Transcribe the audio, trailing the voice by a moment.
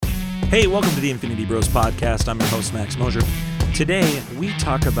Hey, welcome to the Infinity Bros podcast. I'm your host, Max Mosier. Today, we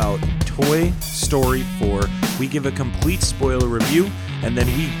talk about Toy Story 4. We give a complete spoiler review, and then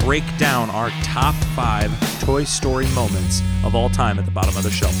we break down our top 5 Toy Story moments of all time at the bottom of the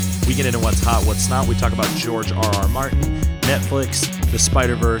show. We get into what's hot, what's not. We talk about George R.R. Martin, Netflix, the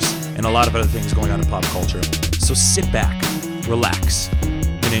Spider-Verse, and a lot of other things going on in pop culture. So sit back, relax,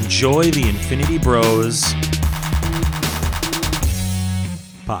 and enjoy the Infinity Bros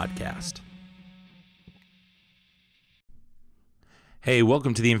podcast. Hey,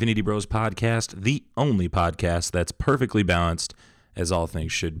 welcome to the Infinity Bros podcast, the only podcast that's perfectly balanced as all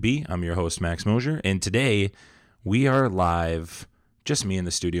things should be. I'm your host, Max Mosier, and today we are live, just me in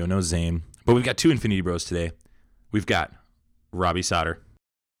the studio, no Zane, but we've got 2 Infinity Bros today. We've got Robbie Sauter.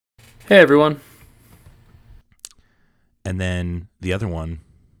 Hey, everyone. And then the other one,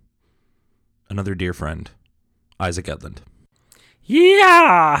 another dear friend, Isaac Edlund.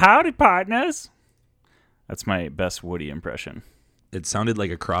 Yeah, howdy, partners. That's my best Woody impression. It sounded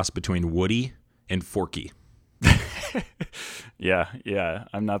like a cross between Woody and Forky. Yeah.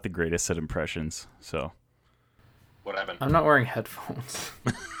 I'm not the greatest at impressions, so. What happened? I'm not wearing headphones.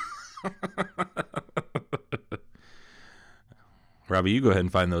 Robbie, you go ahead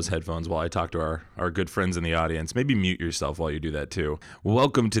and find those headphones while I talk to our good friends in the audience. Maybe mute yourself while you do that, too.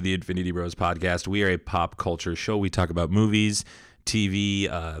 Welcome to the Infinity Bros podcast. We are a pop culture show. We talk about movies, TV,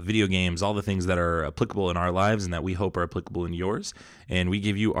 video games, all the things that are applicable in our lives and that we hope are applicable in yours. And we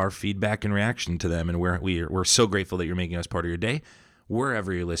give you our feedback and reaction to them. And we're so grateful that you're making us part of your day.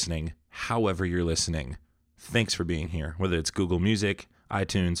 Wherever you're listening, however you're listening, thanks for being here. Whether it's Google Music,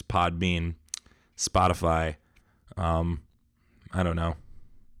 iTunes, Podbean, Spotify, I don't know.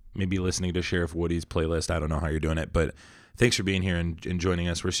 Maybe listening to Sheriff Woody's playlist. I don't know how you're doing it, but thanks for being here and joining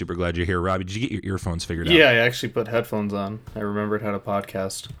us. We're super glad you're here. Robbie, did you get your earphones figured out? Yeah, I actually put headphones on. I remembered how to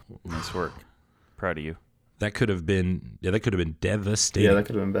podcast. Nice work. Proud of you. That could have been devastating. Yeah, that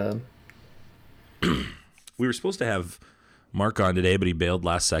could have been bad. We were supposed to have Mark on today, but he bailed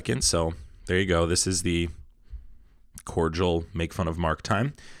last second. So there you go. This is the cordial make fun of Mark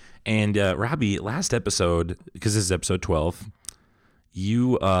time. And Robbie, last episode, because this is episode 12,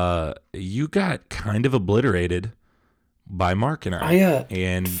 you got kind of obliterated by Mark and I.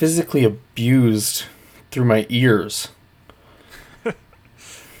 And physically abused through my ears.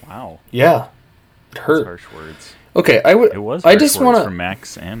 Wow. Yeah. It hurt. That's harsh words. Okay, It was harsh words from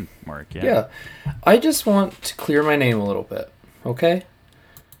Max and Mark, yeah. Yeah. I just want to clear my name a little bit, okay?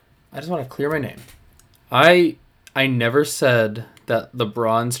 I just want to clear my name. I never said that the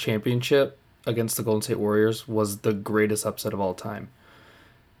Bronze Championship against the Golden State Warriors was the greatest upset of all time.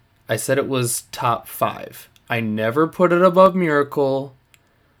 I said it was top 5. I never put it above Miracle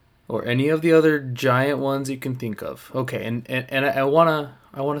or any of the other giant ones you can think of. Okay, and I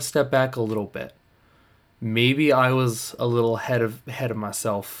wanna step back a little bit. Maybe I was a little ahead of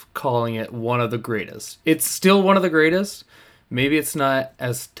myself calling it one of the greatest. It's still one of the greatest. Maybe it's not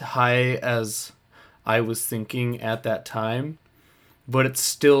as high as I was thinking at that time, but it's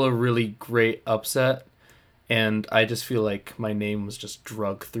still a really great upset. And I just feel like my name was just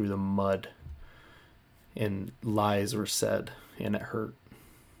dragged through the mud and lies were said and it hurt.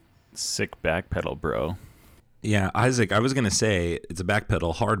 Sick backpedal, bro. Yeah, Isaac, I was going to say it's a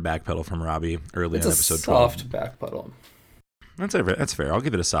hard backpedal from Robbie early in episode 12. It's a soft backpedal. That's fair. I'll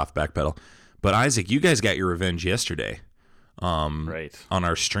give it a soft backpedal. But Isaac, you guys got your revenge yesterday Right. on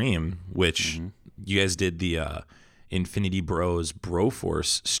our stream, which you guys did the Infinity Bros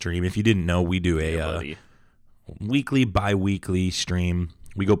Broforce stream. If you didn't know, we do a weekly, bi-weekly stream.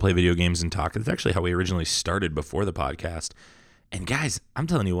 We go play video games and talk. That's actually how we originally started before the podcast. And guys, I'm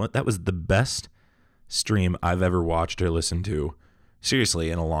telling you what, that was the best stream I've ever watched or listened to, seriously,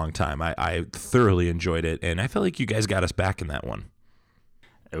 in a long time. I thoroughly enjoyed it, and I felt like you guys got us back in that one.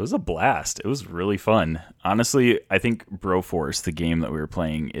 It was a blast. It was really fun. Honestly, I think Broforce, the game that we were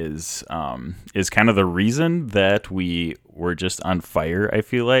playing, is kind of the reason that we were just on fire, I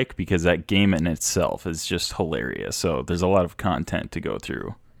feel like, because that game in itself is just hilarious. So there's a lot of content to go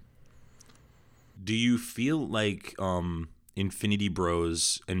through. Do you feel like Infinity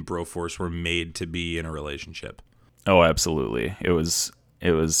Bros and Broforce were made to be in a relationship? Oh, absolutely. It was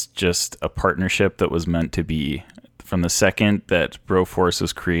just a partnership that was meant to be. From the second that Broforce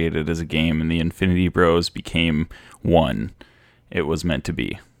was created as a game and the Infinity Bros became one, it was meant to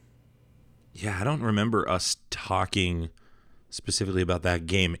be. Yeah, I don't remember us talking specifically about that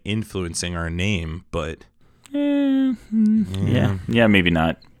game influencing our name, but... Yeah, maybe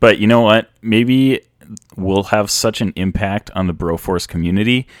not. But you know what? Maybe we'll have such an impact on the Broforce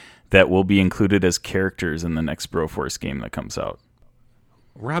community that will be included as characters in the next Broforce game that comes out.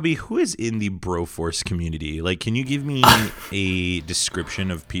 Robbie, who is in the Broforce community? Like, can you give me a description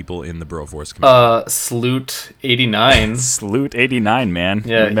of people in the Broforce community? Sloot89. Sloot89, man.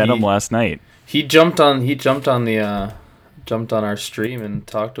 Yeah, we met him last night. He jumped on our stream and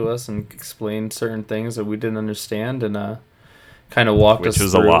talked to us and explained certain things that we didn't understand and kind of walked us through.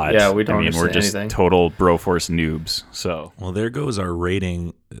 Which was a lot. Yeah, we don't understand we're just anything. total Broforce noobs. So Well, there goes our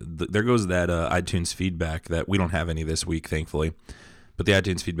rating. There goes that iTunes feedback that we don't have any this week, thankfully. But the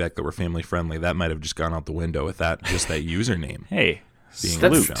iTunes feedback that we're family friendly, that might have just gone out the window with that username. Hey, being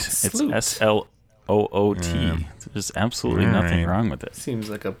Sloot. Sloot. It's SLOOT. There's absolutely nothing wrong with it. Seems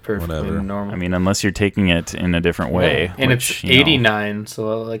like a perfectly normal. I mean, unless you're taking it in a different way. Yeah. And it's 89,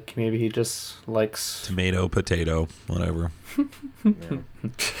 so like maybe he just likes tomato, potato, whatever.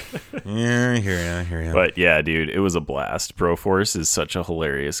 Yeah, I hear ya. But yeah, dude, it was a blast. Broforce is such a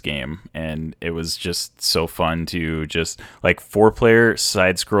hilarious game, and it was just so fun to just like 4-player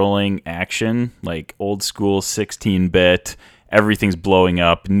side-scrolling action, like old school 16-bit. Everything's blowing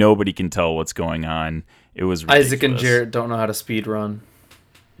up. Nobody can tell what's going on. It was ridiculous. Isaac and Jarrett don't know how to speed run.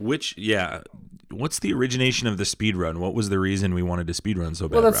 What's the origination of the speed run? What was the reason we wanted to speed run so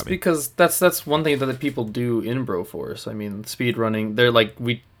bad? Well, that's Robbie? because that's one thing that the people do in Broforce. I mean, speed running. They're like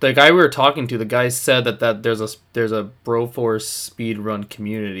the guy we were talking to. The guy said that there's a Broforce speed run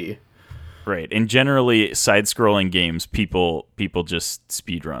community. Right, and generally side-scrolling games, people just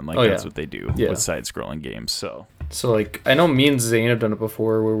speed run. Like that's what they do with side-scrolling games. So like I know me and Zane have done it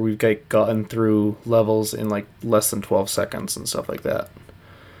before, where we've gotten through levels in like less than 12 seconds and stuff like that.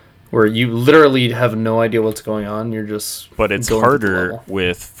 Where you literally have no idea what's going on, you're just. But it's harder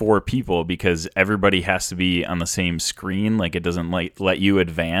with 4 people because everybody has to be on the same screen. Like it doesn't let you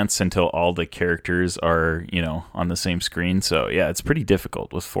advance until all the characters are on the same screen. So yeah, it's pretty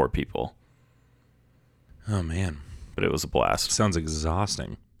difficult with 4 people. Oh man, but it was a blast. Sounds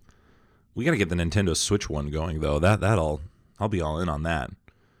exhausting. We got to get the Nintendo Switch one going though. I'll be all in on that.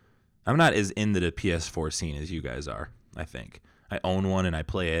 I'm not as into the PS4 scene as you guys are. I think. I own one and I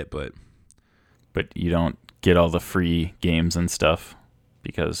play it, but you don't get all the free games and stuff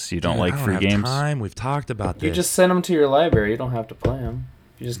because you don't like free games. We've talked about this. You just send them to your library. You don't have to play them.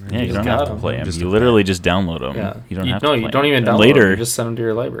 You don't have to play them. You literally just download them. Yeah. You don't have to play them. You don't even download them. You just send them to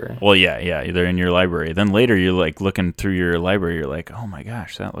your library. Well, yeah, they're in your library. Then later you're like looking through your library. You're like, oh my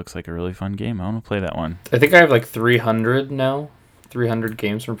gosh, that looks like a really fun game. I want to play that one. I think I have like 300 now. 300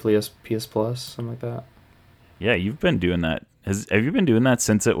 games from PS Plus, something like that. Yeah, you've been doing that. Have you been doing that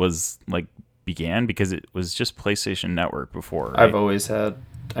since it was like began? Because it was just PlayStation Network before, right? I've always had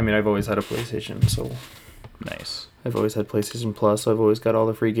a PlayStation, so nice. I've always had PlayStation Plus, so I've always got all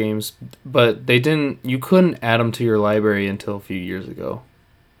the free games. But you couldn't add them to your library until a few years ago.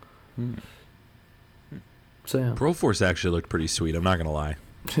 So yeah. Broforce actually looked pretty sweet, I'm not going to lie.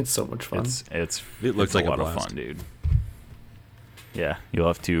 It's so much fun. It looks like a lot of fun, dude. Yeah, you'll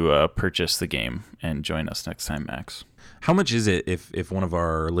have to purchase the game and join us next time, Max. How much is it if one of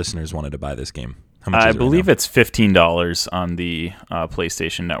our listeners wanted to buy this game? How much I is it believe right it's $15 on the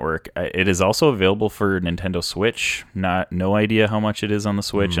PlayStation Network. It is also available for Nintendo Switch. No idea how much it is on the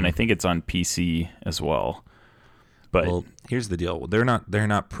Switch, and I think it's on PC as well. But well, here's the deal.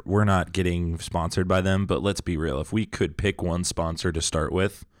 We're not getting sponsored by them, but let's be real. If we could pick one sponsor to start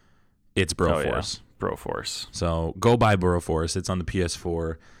with, it's Broforce. Broforce. So go buy Broforce. It's on the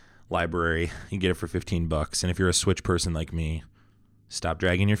PS4 library. You get it for $15. And if you're a Switch person like me, stop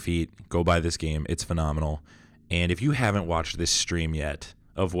dragging your feet. Go buy this game. It's phenomenal. And if you haven't watched this stream yet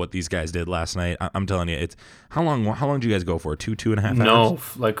of what these guys did last night, I'm telling you, it's how long did you guys go for? 2.5 hours? No,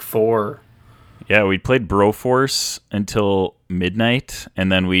 like 4. Yeah, we played Broforce until midnight,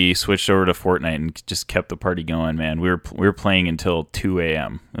 and then we switched over to Fortnite and just kept the party going, man. We were playing until 2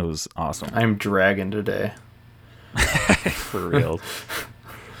 a.m. It was awesome. I'm dragging today. For real.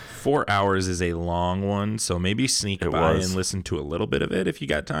 4 hours is a long one, so maybe sneak by and listen to a little bit of it if you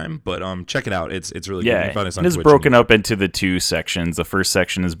got time. But check it out; it's really good. You can find us on it's Twitch broken up into the 2 sections. The first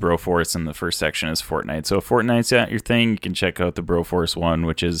section is Broforce, and the first section is Fortnite. So if Fortnite's your thing, you can check out the Broforce one,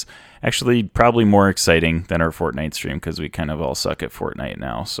 which is actually probably more exciting than our Fortnite stream because we kind of all suck at Fortnite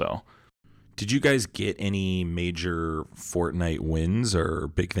now. So, did you guys get any major Fortnite wins or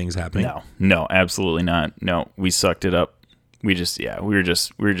big things happening? No, absolutely not. No, we sucked it up. We were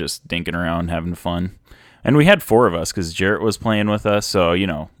just dinking around having fun, and we had 4 of us because Jarrett was playing with us. So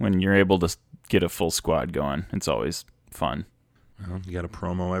when you're able to get a full squad going, it's always fun. Well, you got to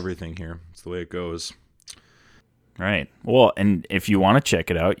promo everything here. It's the way it goes. Right. Well, and if you want to check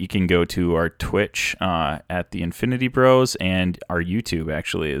it out, you can go to our Twitch at the Infinity Bros, and our YouTube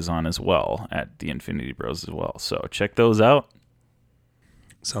actually is on as well at the Infinity Bros as well. So check those out.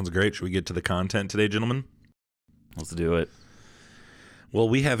 Sounds great. Should we get to the content today, gentlemen? Let's do it. Well,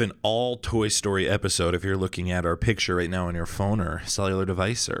 we have an all Toy Story episode. If you're looking at our picture right now on your phone or cellular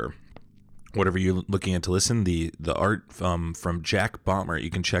device or whatever you're looking at to listen, the art from Jack Baumert. You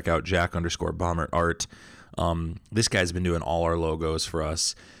can check out Jack_Baumert art. This guy's been doing all our logos for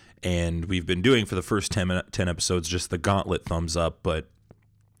us, and we've been doing for the first 10 episodes just the gauntlet thumbs up, but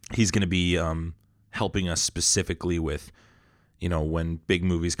he's going to be helping us specifically with, when big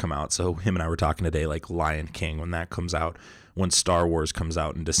movies come out. So him and I were talking today, like Lion King, when that comes out, when Star Wars comes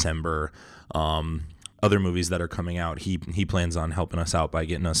out in December, other movies that are coming out, he plans on helping us out by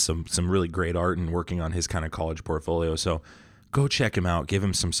getting us some really great art and working on his kind of college portfolio. So go check him out, give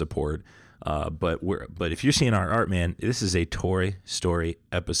him some support. But if you're seeing our art, man, this is a Toy Story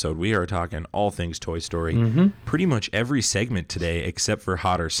episode. We are talking all things Toy Story. Mm-hmm. Pretty much every segment today, except for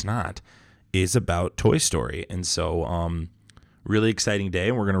Hot or Snot, is about Toy Story. And so really exciting day,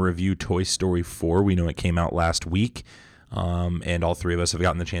 and we're going to review Toy Story 4. We know it came out last week. And all three of us have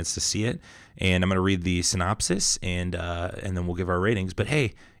gotten the chance to see it. And I'm going to read the synopsis, and then we'll give our ratings. But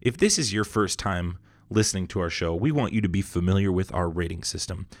hey, if this is your first time listening to our show, we want you to be familiar with our rating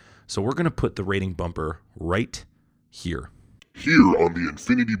system. So we're going to put the rating bumper right here. Here on the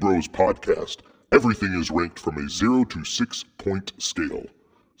Infinity Bros podcast, everything is ranked from a 0 to 6 point scale.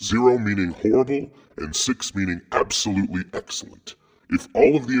 0 meaning horrible, and 6 meaning absolutely excellent. If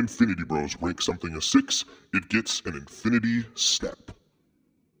all of the Infinity Bros rank something a 6, it gets an infinity step.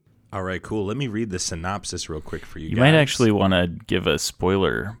 All right, cool. Let me read the synopsis real quick for you guys. You might actually want to give a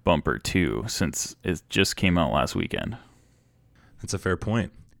spoiler bumper, too, since it just came out last weekend. That's a fair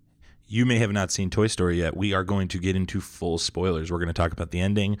point. You may have not seen Toy Story yet. We are going to get into full spoilers. We're going to talk about the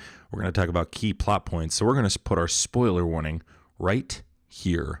ending. We're going to talk about key plot points. So we're going to put our spoiler warning right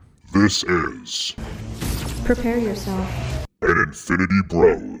here. This is... Prepare yourself. An Infinity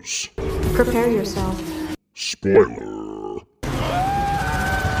Bros. Prepare yourself. Spoiler.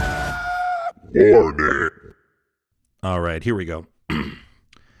 Warning. All right, here we go.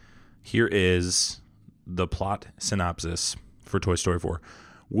 Here is the plot synopsis for Toy Story 4.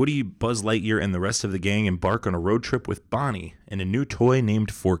 Woody, Buzz Lightyear, and the rest of the gang embark on a road trip with Bonnie and a new toy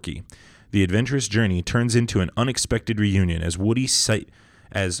named Forky. The adventurous journey turns into an unexpected reunion as Woody's slight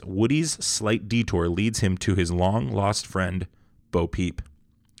detour leads him to his long-lost friend, Bo Peep.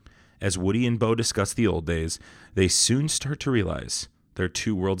 As Woody and Bo discuss the old days, they soon start to realize they're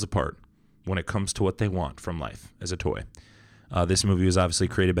two worlds apart when it comes to what they want from life as a toy. This movie was obviously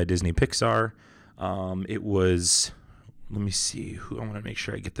created by Disney Pixar. It was, let me see, I want to make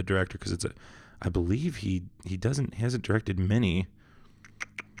sure I get the director because I believe he hasn't directed many.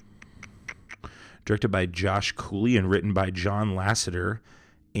 Directed by Josh Cooley and written by John Lasseter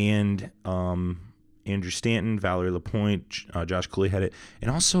and Andrew Stanton, Valerie Lapointe, Josh Cooley had it,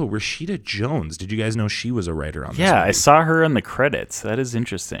 and also Rashida Jones. Did you guys know she was a writer on this movie? I saw her in the credits. That is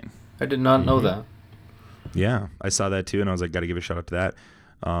interesting. I did not know that. Yeah, I saw that too, and I was like, got to give a shout out to that.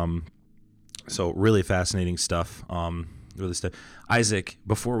 So really fascinating stuff. Isaac,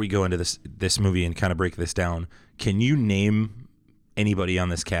 before we go into this movie and kind of break this down, can you name anybody on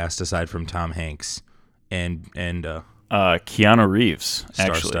this cast aside from Tom Hanks and Keanu Reeves,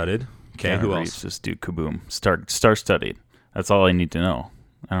 actually. Star-studded? Okay, Keanu who Reeves, else? just dude, kaboom. Star-studded. That's all I need to know.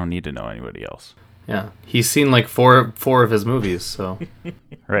 I don't need to know anybody else. Yeah, he's seen like four of his movies, so.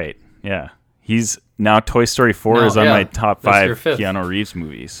 Right, yeah. He's now Toy Story 4 is on my top 5 Keanu Reeves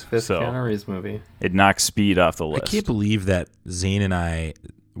movies. Fifth Keanu Reeves movie. It knocks Speed off the list. I can't believe that Zane and I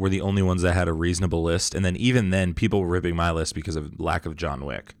were the only ones that had a reasonable list, and then even then, people were ripping my list because of lack of John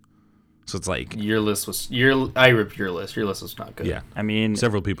Wick. So it's like your list was I ripped your list. Your list was not good. Yeah, I mean,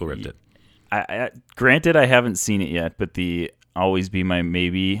 several people ripped it. Granted, I haven't seen it yet, but the Always Be My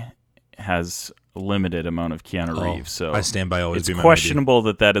Maybe has a limited amount of Keanu Reeves. So I stand by Always Be My Maybe. It's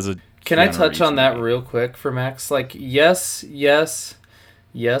questionable that is a. Can I touch on that real quick for Max? Like, yes,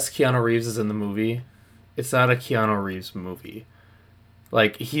 Keanu Reeves is in the movie. It's not a Keanu Reeves movie.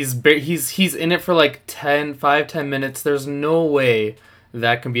 Like, he's in it for like 10 minutes. There's no way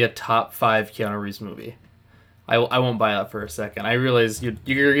that can be a top 5 Keanu Reeves movie. I won't buy that for a second. I realize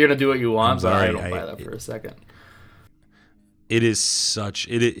you're gonna do what you want, but I don't buy that for a second. It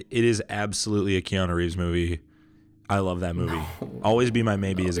is absolutely a Keanu Reeves movie. I love that movie. No. Always Be My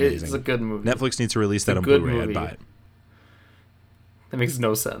Maybe is amazing. It's a good movie. Netflix needs to release that on Blu-ray. Movie. I'd buy it. That makes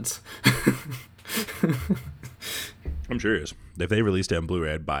no sense. I'm serious. If they released it on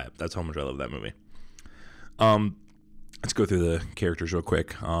Blu-ray, I'd buy it. That's how much I love that movie. Let's go through the characters real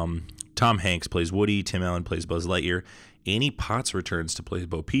quick. Tom Hanks plays Woody. Tim Allen plays Buzz Lightyear. Annie Potts returns to play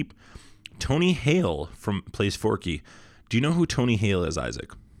Bo Peep. Tony Hale plays Forky. Do you know who Tony Hale is,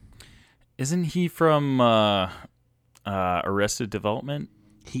 Isaac? Isn't he from Arrested Development?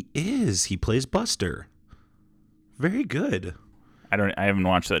 He is. He plays Buster. Very good. I haven't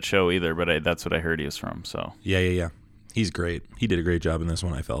watched that show either, but that's what I heard he was from. So Yeah. He's great. He did a great job in this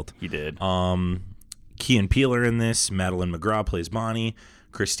one, I felt. he did. Key and Peele are in this. Madeline McGraw plays Bonnie.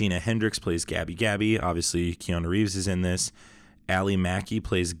 Christina Hendricks plays Gabby. Obviously, Keanu Reeves is in this. Ally Mackey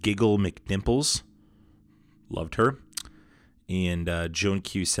plays Giggle McDimples. Loved her. And Joan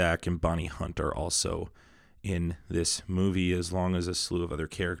Cusack and Bonnie Hunt are also in this movie, as long as a slew of other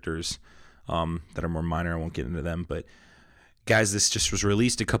characters that are more minor. I won't get into them. But, guys, this just was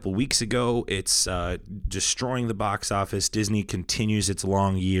released a couple weeks ago. It's destroying the box office. Disney continues its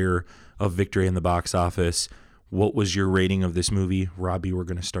long year of victory in the box office. What was your rating of this movie? Robbie, we're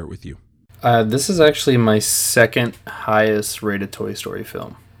going to start with you. This is actually my second highest rated Toy Story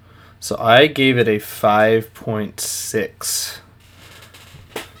film. So I gave it a 5.6.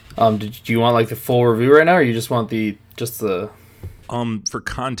 Do you want like the full review right now, or you just want the For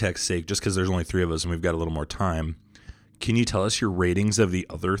context sake, just because there's only 3 of us and we've got a little more time, can you tell us your ratings of the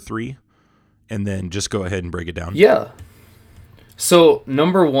other 3? And then just go ahead and break it down. Yeah. So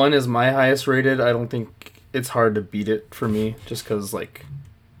number 1 is my highest rated. I don't think it's hard to beat it for me, just because like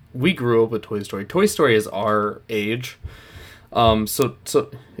we grew up with Toy Story. Toy Story is our age. So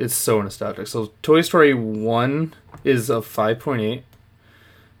it's so nostalgic. So Toy Story 1 is a 5.8.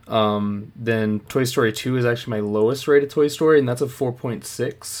 Then Toy Story 2 is actually my lowest rated Toy Story, and that's a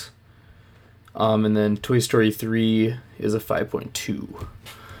 4.6. And then Toy Story 3 is a 5.2.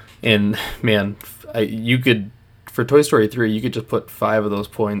 And man, for Toy Story 3, you could just put 5 of those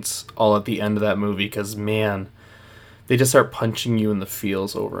points all at the end of that movie, because man, they just start punching you in the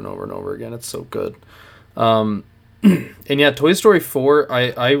feels over and over and over again. It's so good. And yeah, Toy Story 4,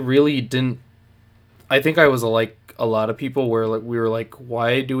 I really didn't. I think I was like a lot of people where like we were like,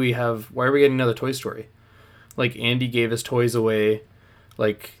 why are we getting another Toy Story? Like Andy gave his toys away,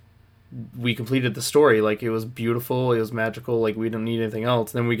 like we completed the story, like it was beautiful, it was magical, like we don't need anything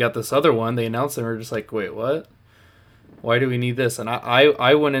else. Then we got this other one, they announced it, and we we're just like, wait, what? Why do we need this? And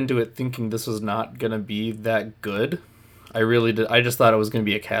I went into it thinking this was not gonna be that good. I really did. I just thought it was gonna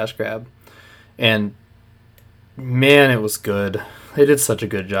be a cash grab, and man, it was good. They did such a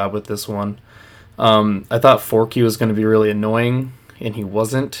good job with this one. I thought Forky was going to be really annoying, and he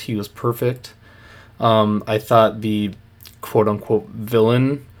wasn't. He was perfect. I thought the quote-unquote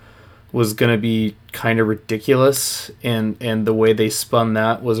villain was going to be kind of ridiculous, and the way they spun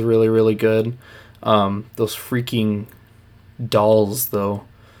that was really, really good. Those freaking dolls, though,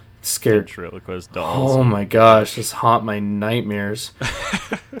 scared. Ventriloquist dolls. Oh my gosh, just haunt my nightmares.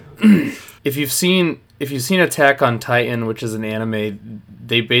 If you've seen Attack on Titan, which is an anime,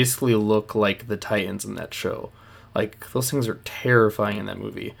 they basically look like the Titans in that show. Like those things are terrifying in that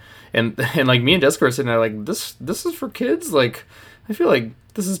movie. And like me and Jessica were sitting there like, this is for kids? Like I feel like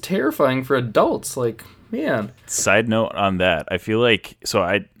this is terrifying for adults. Like, man. Side note on that, I feel like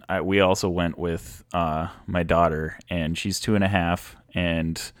we also went with my daughter, and she's 2.5,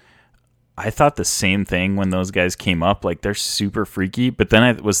 and I thought the same thing when those guys came up. Like, they're super freaky. But then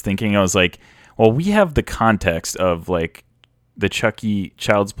I was thinking, I was like, well, we have the context of, like, the Chucky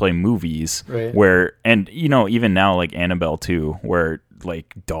Child's Play movies, right, where, and, you know, even now, like, Annabelle, too, where,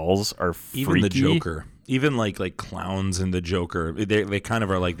 like, dolls are freaky. Even the Joker. Even, like clowns and the Joker. They kind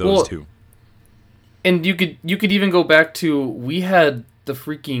of are like those, two. And you could even go back to, we had the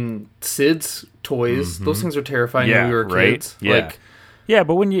freaking Sid's toys. Mm-hmm. Those things are terrifying when we were kids. Yeah. Like, yeah,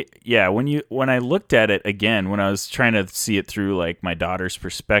 but when I looked at it again, when I was trying to see it through like my daughter's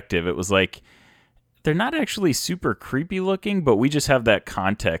perspective, it was like they're not actually super creepy looking, but we just have that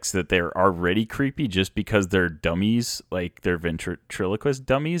context that they're already creepy just because they're dummies, like they're ventriloquist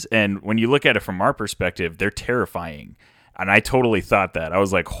dummies. And when you look at it from our perspective, they're terrifying. And I totally thought that. I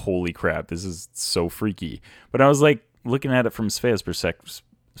was like, holy crap, this is so freaky. But I was like looking at it from Svea's perspective.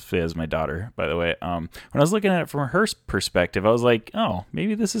 Svea's my daughter, by the way. When I was looking at it from her perspective, I was like, oh,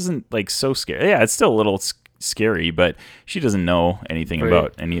 maybe this isn't like so scary. Yeah, it's still a little scary, but she doesn't know anything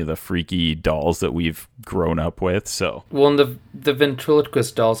about any of the freaky dolls that we've grown up with. So, well, in the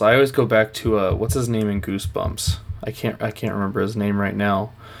ventriloquist dolls, I always go back to what's his name in Goosebumps. I can't remember his name right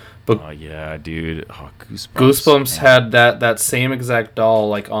now. But oh yeah, dude. Oh, Goosebumps had that same exact doll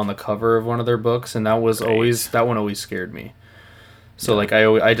like on the cover of one of their books, and that one always scared me. So like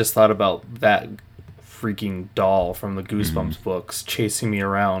I just thought about that freaking doll from the Goosebumps books chasing me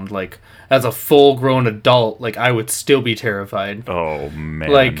around. Like as a full-grown adult, like I would still be terrified. Oh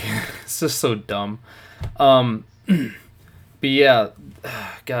man, like it's just so dumb. But yeah,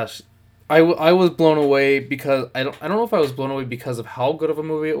 gosh, I was blown away because I don't know if I was blown away because of how good of a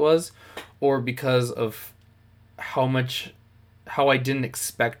movie it was, or because of how I didn't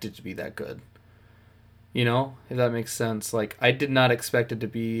expect it to be that good. You know, if that makes sense. Like, I did not expect it to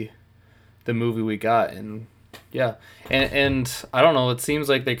be the movie we got, and yeah, and I don't know. It seems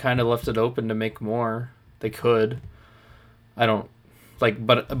like they kind of left it open to make more. They could. I don't like,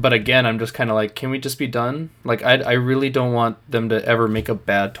 but again, I'm just kind of like, can we just be done? Like, I really don't want them to ever make a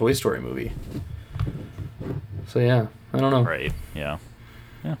bad Toy Story movie. So yeah, I don't know. Right. Yeah.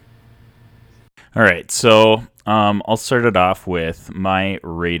 Yeah. All right. So I'll start it off with my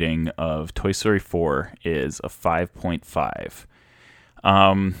rating of Toy Story 4 is a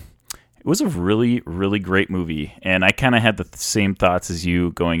 5.5. It was a really, really great movie, and I kind of had the same thoughts as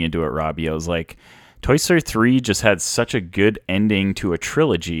you going into it, Robbie. I was like, Toy Story 3 just had such a good ending to a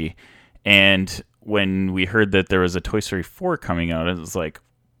trilogy, and when we heard that there was a Toy Story 4 coming out, it was like,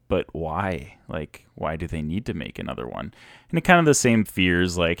 but why? Like, why do they need to make another one? And it kind of the same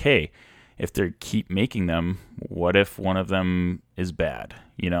fears, like, hey, if they keep making them, what if one of them is bad,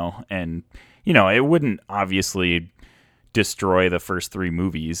 you know? And, you know, it wouldn't obviously destroy the first 3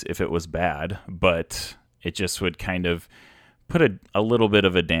 movies if it was bad, but it just would kind of put a little bit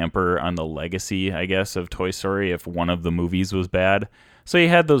of a damper on the legacy, I guess, of Toy Story if one of the movies was bad. So you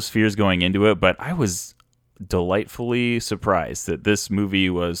had those fears going into it, but I was delightfully surprised that this movie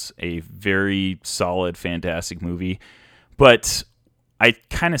was a very solid, fantastic movie. But I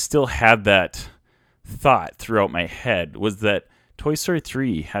kind of still had that thought throughout my head, was that Toy Story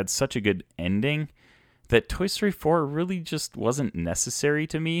 3 had such a good ending that Toy Story 4 really just wasn't necessary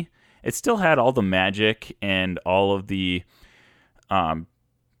to me. It still had all the magic and all of the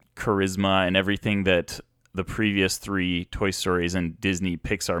charisma and everything that the previous 3 Toy Stories and Disney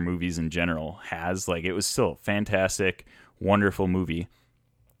Pixar movies in general has. Like, it was still a fantastic, wonderful movie.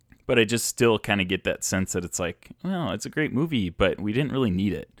 But I just still kind of get that sense that it's like, well, it's a great movie, but we didn't really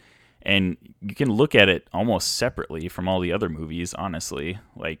need it. And you can look at it almost separately from all the other movies, honestly.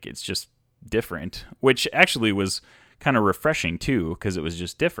 Like, it's just different, which actually was kind of refreshing too, because it was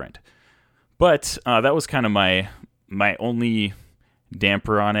just different. But that was kind of my only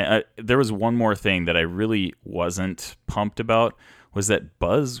damper on it. There was one more thing that I really wasn't pumped about, was that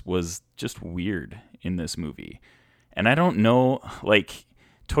Buzz was just weird in this movie. And I don't know, like,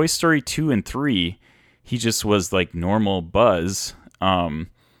 Toy Story 2 and 3, he just was like normal Buzz.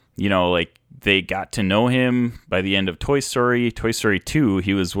 You know, like, they got to know him by the end of Toy Story. Toy Story 2,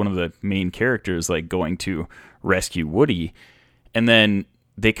 he was one of the main characters, like, going to rescue Woody. And then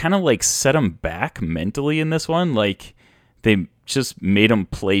they kind of, like, set him back mentally in this one. Like, they just made him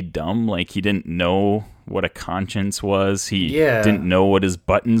play dumb. Like, he didn't know what a conscience was. He didn't know what his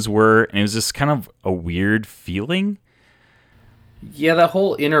buttons were. And it was just kind of a weird feeling. Yeah, that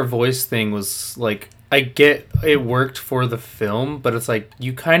whole inner voice thing was, like, I get it worked for the film, but it's like,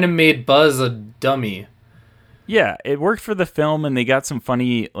 you kind of made Buzz a dummy. Yeah, it worked for the film, and they got some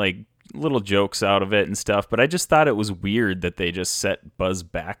funny, like, little jokes out of it and stuff, but I just thought it was weird that they just set Buzz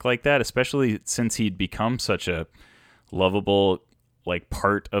back like that, especially since he'd become such a lovable, like,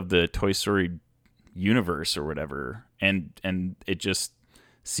 part of the Toy Story universe or whatever, and it just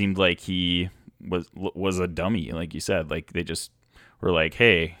seemed like he was a dummy, like you said. Like, they just were like,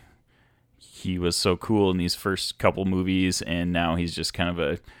 hey, he was so cool in these first couple movies, and now he's just kind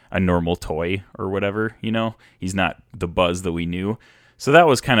of a normal toy or whatever, you know? He's not the Buzz that we knew. So that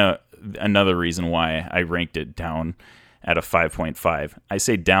was kind of another reason why I ranked it down at a 5.5. I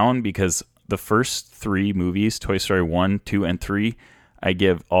say down because the first 3 movies, Toy Story 1, 2, and 3, I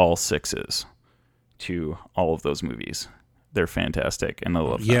give all 6s to all of those movies. They're fantastic, and I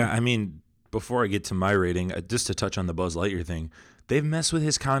love them. Yeah, I mean, before I get to my rating, just to touch on the Buzz Lightyear thing, they've messed with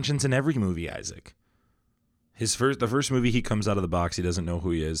his conscience in every movie, Isaac. The first movie, he comes out of the box, he doesn't know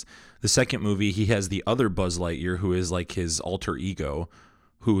who he is. The second movie, he has the other Buzz Lightyear, who is like his alter ego,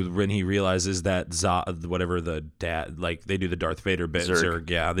 who, when he realizes that whatever the dad, like, they do the Darth Vader bit. Zurg,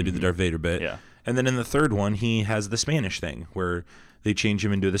 yeah, they do the Darth Vader bit. Yeah. And then in the third one, he has the Spanish thing, where they change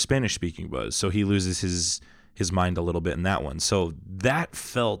him into the Spanish-speaking Buzz. So he loses his mind a little bit in that one. So that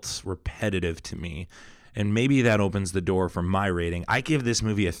felt repetitive to me. And maybe that opens the door for my rating. I give this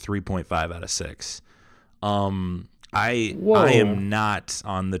movie a 3.5 out of 6. I am not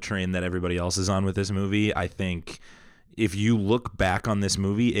on the train that everybody else is on with this movie. I think if you look back on this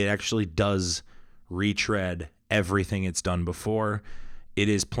movie, it actually does retread everything it's done before. It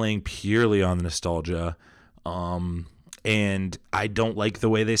is playing purely on nostalgia. And I don't like the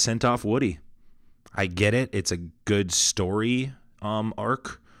way they sent off Woody. I get it. It's a good story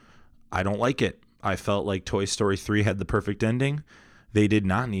arc. I don't like it. I felt like Toy Story 3 had the perfect ending. They did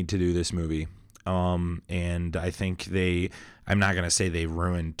not need to do this movie. And I think I'm not going to say they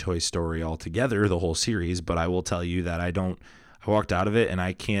ruined Toy Story altogether, the whole series, but I will tell you that I walked out of it and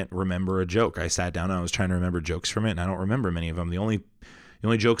I can't remember a joke. I sat down and I was trying to remember jokes from it, and I don't remember many of them. The only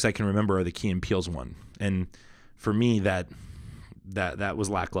jokes I can remember are the Key and Peele's one. And for me, that was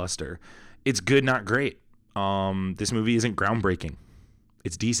lackluster. It's good, not great. This movie isn't groundbreaking.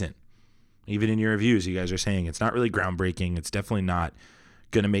 It's decent. Even in your reviews, you guys are saying it's not really groundbreaking. It's definitely not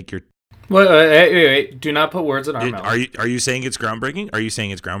going to make your... Wait. Do not put words in our mouth. Are you saying it's groundbreaking? Are you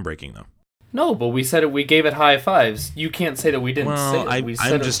saying it's groundbreaking, though? No, but we said it. We gave it high fives. You can't say that we didn't say it. We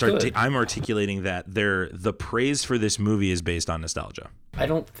said I'm articulating that the praise for this movie is based on nostalgia. I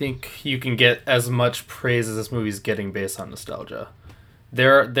don't think you can get as much praise as this movie's getting based on nostalgia.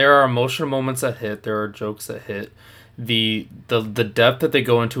 There are emotional moments that hit. There are jokes that hit. The depth that they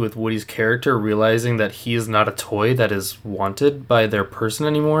go into with Woody's character, realizing that he is not a toy that is wanted by their person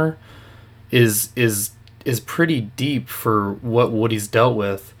anymore, is pretty deep for what Woody's dealt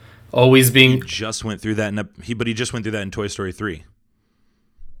with. Always being... He just went through that he just went through that in Toy Story 3.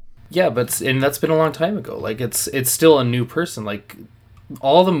 Yeah, but that's been a long time ago. Like it's still a new person. Like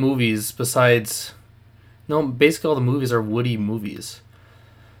all the movies basically all the movies are Woody movies.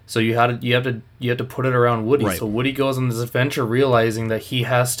 So you have to put it around Woody. Right. So Woody goes on this adventure realizing that he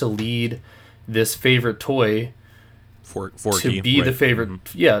has to lead this favorite toy Forky, to be the favorite.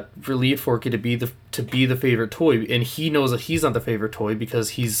 Mm-hmm. Yeah, for lead Forky to be the favorite toy, and he knows that he's not the favorite toy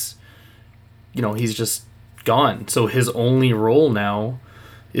because he's just gone. So his only role now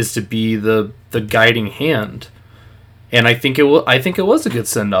is to be the guiding hand. And I think it was a good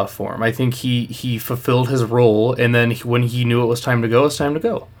send off for him. I think he fulfilled his role, and then when he knew it was time to go, it's time to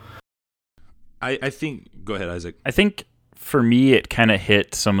go. I think... Go ahead, Isaac. I think for me, it kind of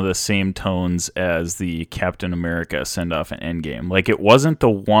hit some of the same tones as the Captain America send off in Endgame. Like it wasn't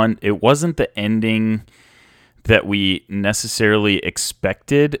the ending that we necessarily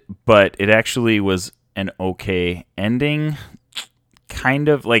expected, but it actually was an okay ending. Kind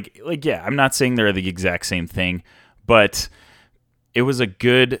of like yeah, I'm not saying they're the exact same thing, but it was a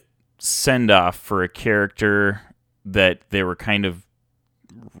good send off for a character that they were kind of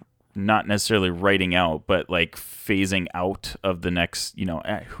not necessarily writing out, but like phasing out of the next,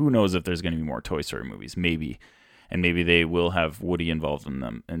 who knows if there's going to be more Toy Story movies, maybe. And maybe they will have Woody involved in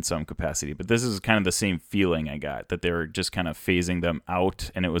them in some capacity. But this is kind of the same feeling I got, that they were just kind of phasing them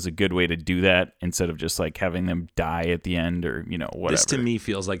out, and it was a good way to do that instead of just like having them die at the end or, whatever. This to me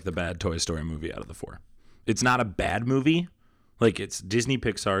feels like the bad Toy Story movie out of the four. It's not a bad movie. Like it's Disney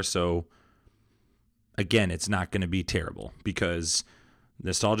Pixar, so again, it's not going to be terrible because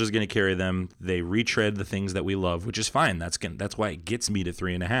nostalgia is going to carry them. They retread the things that we love, which is fine. That's why it gets me to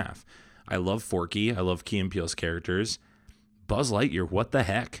 3.5. I love Forky. I love Key and Peele's characters. Buzz Lightyear, what the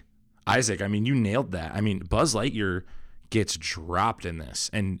heck? Isaac, I mean, you nailed that. I mean, Buzz Lightyear gets dropped in this.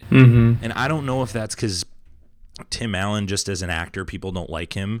 And and I don't know if that's because Tim Allen, just as an actor, people don't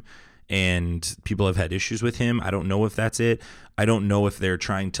like him. And people have had issues with him. I don't know if that's it. I don't know if they're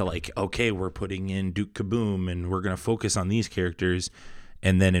trying to like, okay, we're putting in Duke Kaboom and we're going to focus on these characters.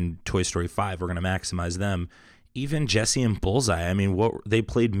 And then in Toy Story 5, we're going to maximize them. Even Jessie and Bullseye, I mean, they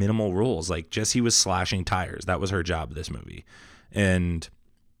played minimal roles. Like Jessie was slashing tires. That was her job this movie. And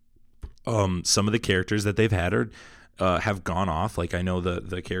some of the characters that they've had have gone off. Like I know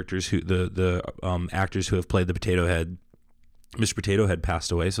the characters who the actors who have played the Potato Head, Mr. Potato Head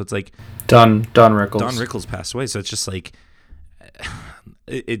passed away. So it's like Don Rickles. Don Rickles passed away. So it's just like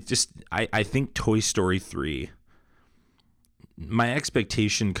I think Toy Story 3. My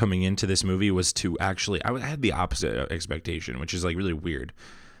expectation coming into this movie was to actually, I had the opposite expectation, which is like really weird.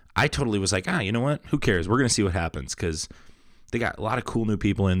 I totally was like, you know what? Who cares? We're going to see what happens because they got a lot of cool new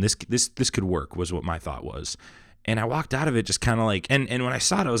people in. This could work was what my thought was. And I walked out of it just kind of like, and when I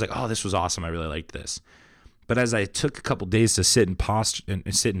saw it, I was like, oh, this was awesome. I really liked this. But as I took a couple days to sit and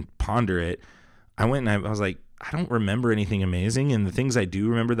ponder it, I went and I was like, I don't remember anything amazing. And the things I do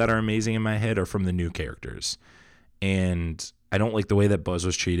remember that are amazing in my head are from the new characters. And I don't like the way that Buzz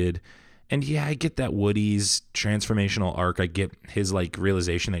was treated. And yeah, I get that Woody's transformational arc. I get his like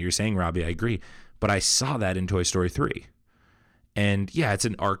realization that you're saying, Robbie. I agree. But I saw that in Toy Story 3. And yeah, it's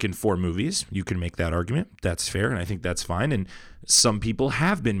an arc in 4 movies. You can make that argument. That's fair. And I think that's fine. And some people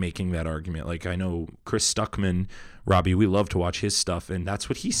have been making that argument. Like I know Chris Stuckman, Robbie, we love to watch his stuff. And that's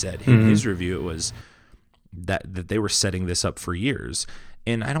what he said in his review. It was that they were setting this up for years.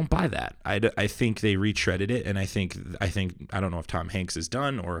 And I don't buy that. I think they retreaded it, and I think I don't know if Tom Hanks is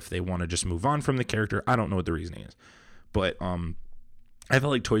done or if they want to just move on from the character. I don't know what the reasoning is, but I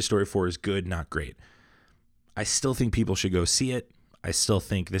felt like Toy Story 4 is good, not great. I still think people should go see it. I still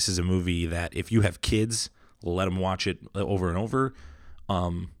think this is a movie that if you have kids, let them watch it over and over.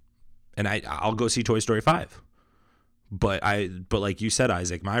 And I'll go see Toy Story 5. But like you said,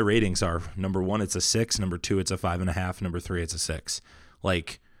 Isaac, my ratings are number 1, it's a 6. Number 2, it's a 5.5. Number 3, it's a 6.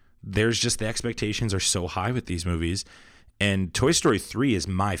 Like, there's just the expectations are so high with these movies. And Toy Story 3 is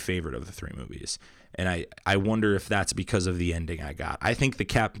my favorite of the 3 movies. And I wonder if that's because of the ending I got. I think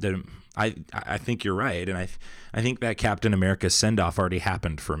I think you're right. And I think that Captain America send-off already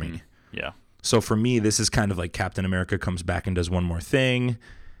happened for me. Yeah. So for me, this is kind of like Captain America comes back and does one more thing.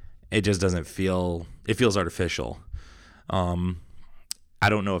 It just doesn't feel, it feels artificial. I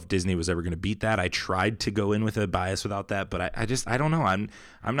don't know if Disney was ever going to beat that. I tried to go in with a bias without that, but I don't know.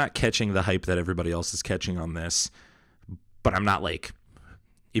 I'm not catching the hype that everybody else is catching on this, but I'm not like,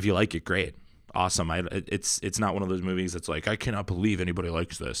 if you like it, great. Awesome. It's not one of those movies that's like, I cannot believe anybody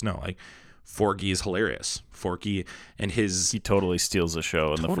likes this. No, like Forky is hilarious. Forky and he totally steals the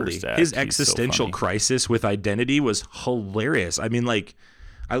show in the first act. His existential crisis with identity was hilarious. I mean, like,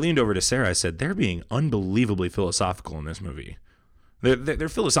 I leaned over to Sarah. I said, they're being unbelievably philosophical in this movie. They're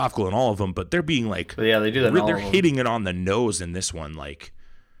philosophical in all of them, but they're being like, but yeah, they do that. They're hitting it on the nose in this one. Like,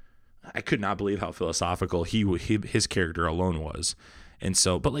 I could not believe how philosophical his character alone was. And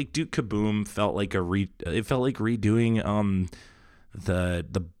so, but like Duke Kaboom felt like it felt like redoing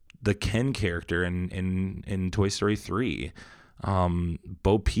the Ken character in Toy Story 3.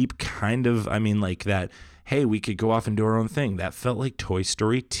 Bo Peep kind of, I mean, like that, hey, we could go off and do our own thing. That felt like Toy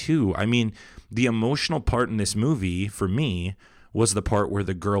Story 2. I mean, the emotional part in this movie for me was the part where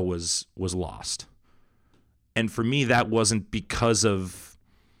the girl was lost. And for me, that wasn't because of,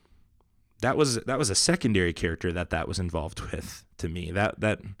 that was a secondary character that was involved with to me.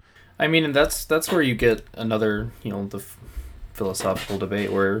 That I mean, and that's where you get another, the philosophical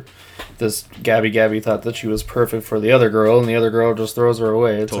debate where this Gabby thought that she was perfect for the other girl, and the other girl just throws her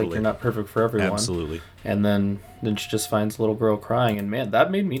away. It's totally. like, you're not perfect for everyone. Absolutely. And then she just finds a little girl crying, and man, that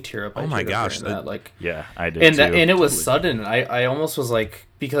made me tear up. Oh my gosh, that like, yeah, I did and too. And it was sudden. I almost was like,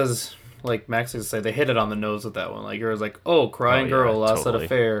 because like Max used to say, they hit it on the nose with that one. Like, it was like, oh, crying girl lost at a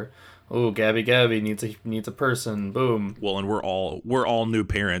fair. Oh, Gabby needs a person. Boom. Well, and we're all new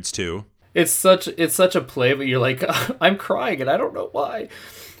parents too. It's such a play, but you're like, I'm crying and I don't know why.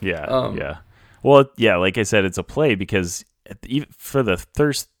 Yeah, yeah. Well, yeah, like I said, it's a play because for the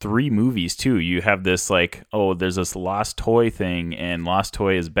first 3 movies too, you have this like, oh, there's this lost toy thing, and lost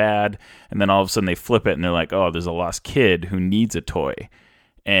toy is bad, and then all of a sudden they flip it and they're like, oh, there's a lost kid who needs a toy,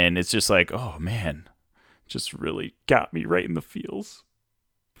 and it's just like, oh man, just really got me right in the feels.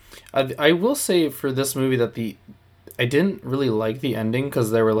 I will say for this movie that I didn't really like the ending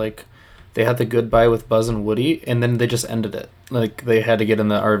because they had the goodbye with Buzz and Woody, and then they just ended it. Like, they had to get in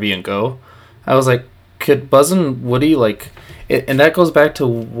the RV and go. I was like, could Buzz and Woody, and that goes back to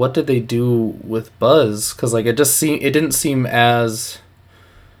what did they do with Buzz? Because, like, it didn't seem as,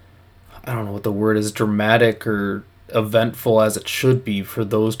 I don't know what the word is, dramatic or eventful as it should be for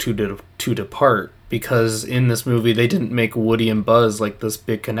those two to depart. Because in this movie, they didn't make Woody and Buzz, like, this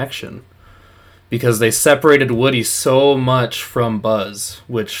big connection. Because they separated Woody so much from Buzz,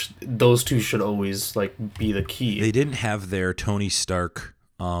 which those two should always like be the key. They didn't have their Tony Stark,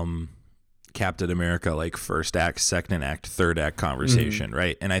 Captain America, like first act, second act, third act conversation,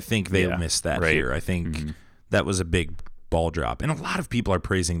 right? And I think they missed that here. I think that was a big ball drop. And a lot of people are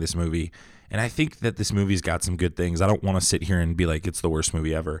praising this movie, and I think that this movie's got some good things. I don't want to sit here and be like, it's the worst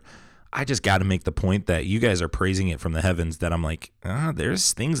movie ever. I just got to make the point that you guys are praising it from the heavens, that I'm like,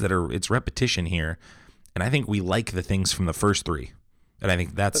 there's things that it's repetition here. And I think we like the things from the first 3. And I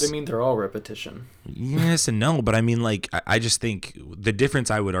think that's... But I mean, they're all repetition. Yes and no. But I mean, like, I just think the difference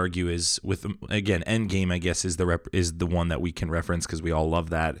I would argue is with, again, Endgame, I guess, is the one that we can reference because we all love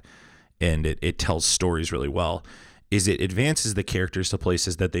that. And it tells stories really well. Is it advances the characters to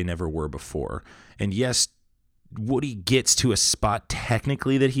places that they never were before. And yes, Woody gets to a spot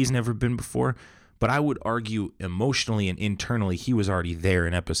technically that he's never been before, but I would argue emotionally and internally he was already there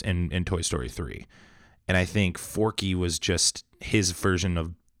in Toy Story 3. And I think Forky was just his version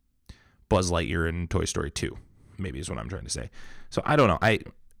of Buzz Lightyear in Toy Story 2, maybe is what I'm trying to say. So I don't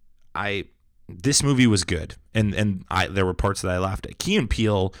know. This movie was good, and there were parts that I laughed at. Key and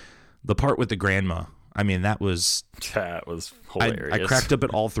Peele, the part with the grandma, I mean, that was hilarious. I cracked up at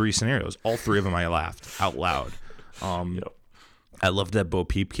all 3 scenarios. All 3 of them I laughed out loud. Yep. I loved that Bo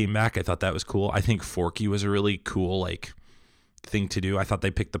Peep came back. I thought that was cool. I think Forky was a really cool thing to do. I thought they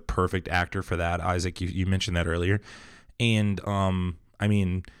picked the perfect actor for that. Isaac, you mentioned that earlier. And I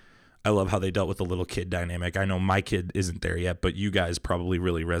mean, I love how they dealt with the little kid dynamic. I know my kid isn't there yet, but you guys probably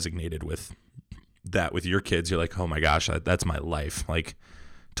really resonated with that with your kids, you're like, oh my gosh, that's my life. Like,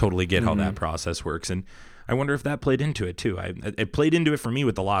 totally get how that process works. And I wonder if that played into it too. It played into it for me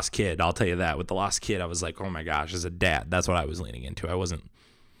with The Lost Kid. I'll tell you that. With The Lost Kid, I was like, oh my gosh, as a dad, that's what I was leaning into. I was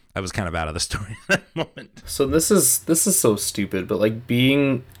kind of out of the story at that moment. So this is so stupid, but like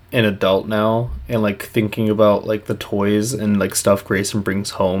being an adult now and like thinking about like the toys and like stuff Grayson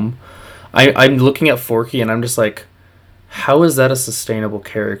brings home, I'm looking at Forky and I'm just like, how is that a sustainable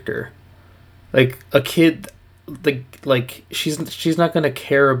character? Like a kid, like she's not gonna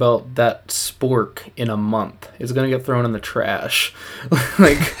care about that spork in a month. It's gonna get thrown in the trash.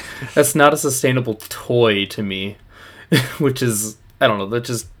 Like that's not a sustainable toy to me, which is, I don't know, that's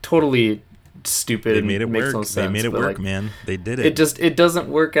just totally stupid. They made it makes work. No sense, they made it work, like, man. They did it. It doesn't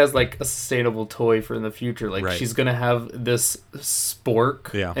work as like a sustainable toy for in the future. Like Right. she's gonna have this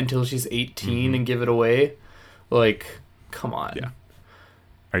spork until she's 18 and give it away. Like, come on.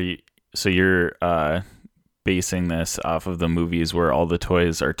 Yeah. You're basing this off of the movies where all the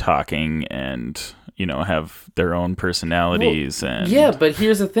toys are talking and, you know, have their own personalities? Well, and yeah, but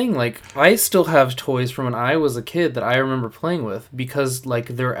here's the thing, like I still have toys from when I was a kid that I remember playing with because like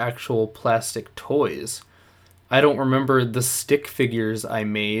they're actual plastic toys. I don't remember the stick figures I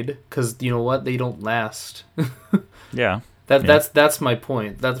made because you know what, they don't last. Yeah. That's my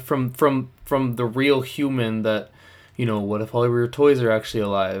point. That's from the real human that, you know, what if all your toys are actually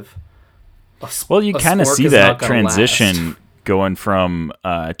alive? Well, you kind of see that transition last. Going from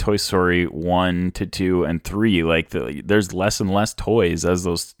Toy Story 1 to 2 and 3. Like there's less and less toys as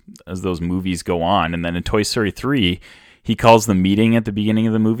those movies go on. And then in Toy Story 3, he calls the meeting at the beginning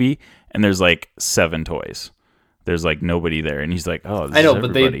of the movie and there's like 7 toys. There's like nobody there and he's like, "Oh, this I know, is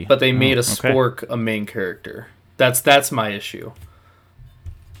everybody." but they made a okay. spork a main character. That's my issue.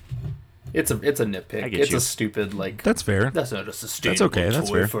 It's a nitpick. It's a stupid, like, That's fair. that's not a sustainable okay, that's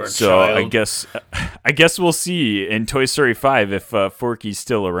toy fair. for a So child. I guess we'll see in Toy Story 5 if Forky's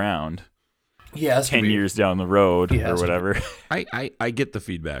still around Yeah, that's 10 years down the road Yeah, or whatever. I get the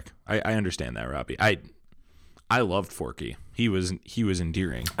feedback. I understand that, Robbie. I loved Forky. He was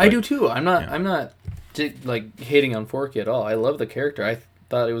endearing. I do too. I'm not like hating on Forky at all. I love the character. I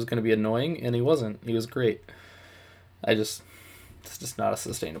thought it was going to be annoying, and he wasn't. He was great. It's just not a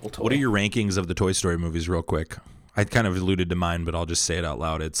sustainable toy. What are your rankings of the Toy Story movies, real quick? I kind of alluded to mine, but I'll just say it out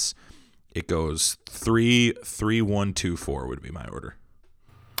loud. It goes 3, 1, 2, 4 would be my order.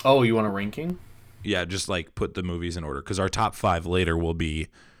 Oh, you want a ranking? Yeah, just like put the movies in order because our top 5 later will be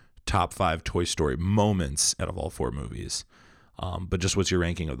top 5 Toy Story moments out of all 4 movies. But just what's your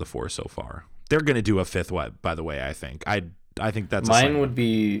ranking of the 4 so far? They're going to do a 5th one, by the way. I think that's mine would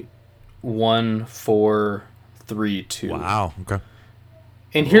be 1, 4, 3, 2. Wow. Okay.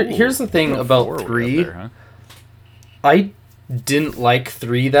 And here's the thing about 4 3. there, huh? I didn't like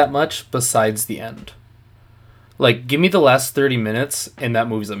 3 that much besides the end. Like, give me the last 30 minutes and that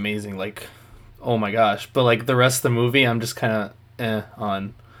movie's amazing. Like, oh my gosh. But like the rest of the movie, I'm just kind of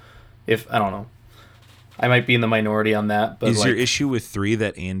on. I don't know. I might be in the minority on that. But is your issue with 3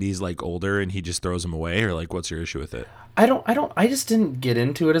 that Andy's like older and he just throws him away, or like what's your issue with it? I just didn't get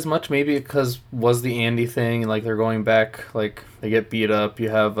into it as much. Maybe because was the Andy thing, like they're going back, like they get beat up. You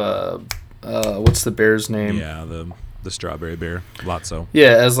have what's the bear's name? Yeah, the strawberry bear, Lotso.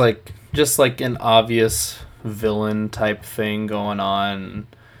 Yeah, as like just like an obvious villain type thing going on.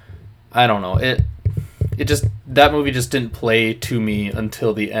 I don't know. It just, that movie just didn't play to me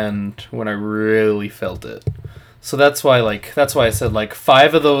until the end when I really felt it. So that's why I said like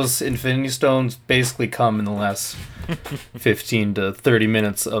 5 of those Infinity Stones basically come in the last 15 to 30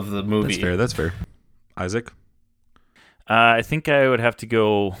 minutes of the movie. That's fair. Isaac? I think I would have to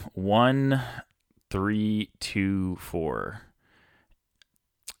go 1, 3, 2, 4.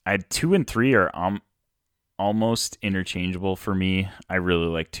 2 and 3 are almost interchangeable for me. I really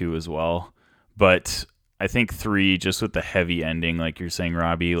like 2 as well. But I think 3, just with the heavy ending, like you're saying,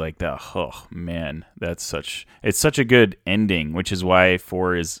 Robbie, like that, oh man, it's such a good ending, which is why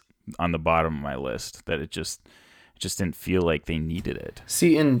 4 is on the bottom of my list, that it just didn't feel like they needed it.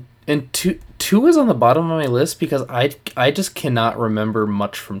 See, and 2 is on the bottom of my list because I just cannot remember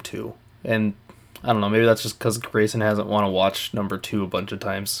much from 2. And I don't know, maybe that's just because Grayson hasn't want to watch number 2 a bunch of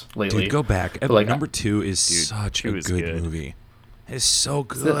times lately. Dude, go back. But like, number 2 is such a good movie. It's so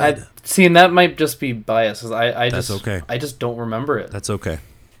good. And that might just be bias. Cause That's okay. I just don't remember it. That's okay.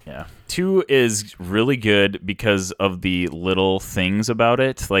 Yeah. 2 is really good because of the little things about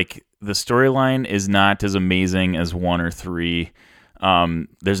it. Like, the storyline is not as amazing as 1 or 3.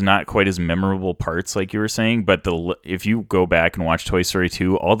 There's not quite as memorable parts like you were saying, but if you go back and watch Toy Story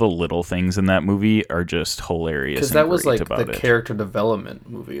 2, all the little things in that movie are just hilarious. Because that was like the it. character development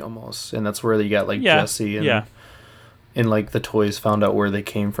movie almost, and that's where you got like Yeah, Jesse and yeah. and like the toys found out where they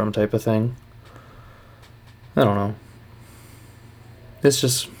came from type of thing. I don't know. It's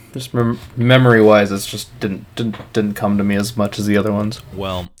just memory wise, it's just didn't come to me as much as the other ones.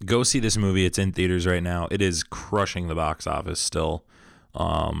 Well, go see this movie. It's in theaters right now. It is crushing the box office still.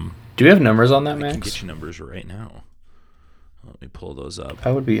 Do we have numbers on that, I Max? can get you numbers right now. Let me pull those up.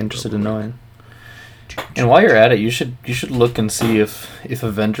 I would be interested in knowing. And while you're at it, you should look and see if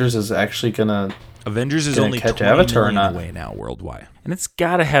Avengers is actually gonna Avengers is gonna only catch 20 Avatar or million not. away now worldwide. And it's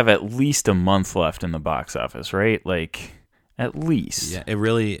got to have at least a month left in the box office, right? Like, at least. Yeah, it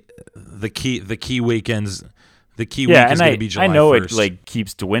really the key weekends. The key Yeah, week is and going to be July 1st. I know it like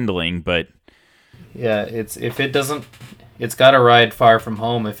keeps dwindling, but Yeah, if it doesn't, it's got to ride Far From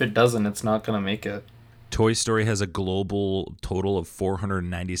Home. If it doesn't, it's not gonna make it. Toy Story has a global total of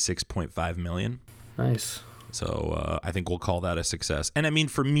 496.5 million. Nice. So I think we'll call that a success. And I mean,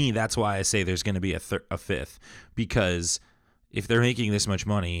 for me, that's why I say there's going to be a fifth, because if they're making this much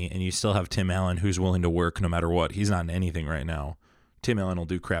money and you still have Tim Allen, who's willing to work no matter what, he's not in anything right now. Tim Allen will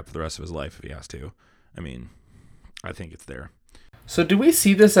do crap for the rest of his life if he has to. I mean, I think it's there. So do we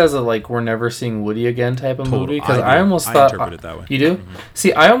see this as a like we're never seeing Woody again type of movie? Because I I almost thought interpret it that way. You do? Mm-hmm.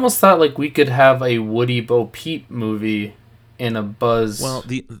 See, I almost thought like we could have a Woody Bo Peep movie in a Buzz. Well,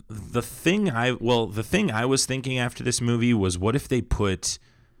 the thing I was thinking after this movie was, what if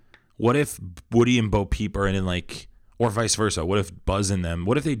Woody and Bo Peep are in like, or vice versa? What if Buzz and them?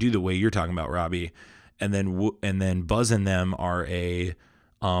 What if they do the way you're talking about, Robbie, and then Buzz and them are a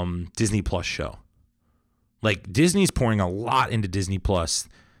Disney Plus show? Like, Disney's pouring a lot into Disney Plus.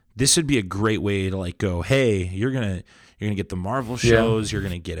 This would be a great way to like go, hey, you're gonna get the Marvel shows, you're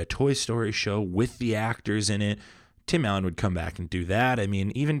gonna get a Toy Story show with the actors in it. Tim Allen would come back and do that. I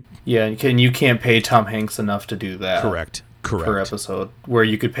mean, even you can't pay Tom Hanks enough to do that. Correct. Per episode, where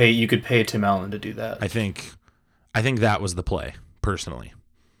you could pay Tim Allen to do that. I think that was the play. Personally,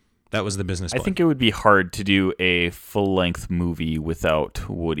 that was the business plan. I think it would be hard to do a full-length movie without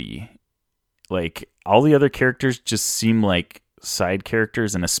Woody. Like, all the other characters just seem like side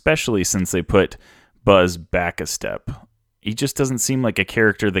characters, and especially since they put Buzz back a step. He just doesn't seem like a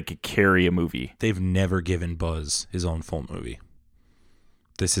character that could carry a movie. They've never given Buzz his own full movie.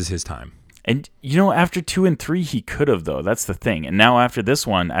 This is his time. And, after 2 and 3, he could have, though. That's the thing. And now after this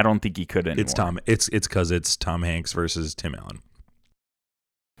one, I don't think he could anymore. It's because it's Tom Hanks versus Tim Allen.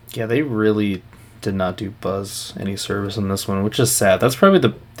 Yeah, they really did not do Buzz any service in this one, which is sad. That's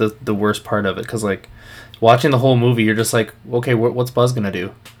probably the worst part of it, because, like, watching the whole movie, you're just like, okay, what's Buzz going to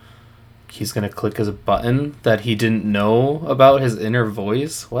do? He's going to click his button that he didn't know about his inner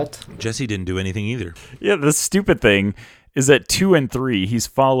voice? What? Jesse didn't do anything either. Yeah, the stupid thing is that 2 and 3, he's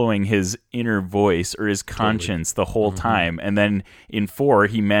following his inner voice or his conscience the whole time. And then in 4,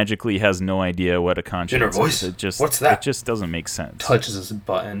 he magically has no idea what a conscience inner voice? is. What's that? It just doesn't make sense. Touches his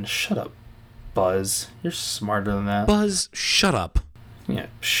button. Shut up, Buzz. You're smarter than that. Buzz, shut up. Yeah,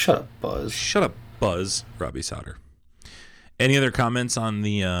 shut up, Buzz. Shut up, Buzz. Robbie Sauter. Any other comments on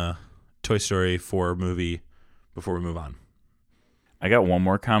the Toy Story 4 movie before we move on? I got one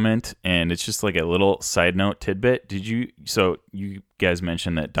more comment, and it's just like a little side note tidbit. So you guys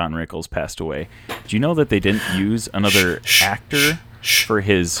mentioned that Don Rickles passed away. Do you know that they didn't use another actor for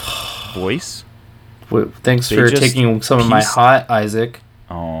his voice? Thanks for taking some of my hot, Isaac.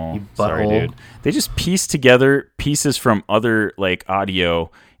 Oh, sorry, dude. They just pieced together pieces from other like audio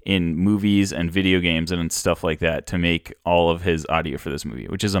in movies and video games and stuff like that to make all of his audio for this movie,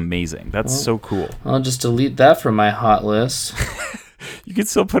 which is amazing. That's so cool. I'll just delete that from my hot list. You can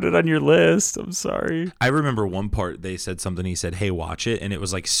still put it on your list. I'm sorry. I remember one part they said something. He said, "Hey, watch it," and it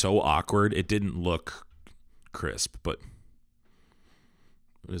was like so awkward. It didn't look crisp, but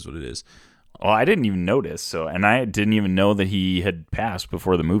it is what it is. Oh, I didn't even notice. And I didn't even know that he had passed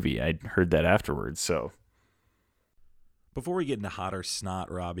before the movie. I heard that afterwards. So, before we get into hot or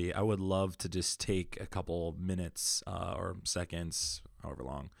snot, Robbie, I would love to just take a couple minutes or seconds, however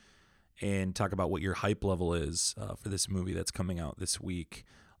long, and talk about what your hype level is for this movie that's coming out this week.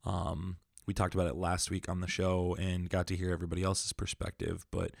 We talked about it last week on the show and got to hear everybody else's perspective,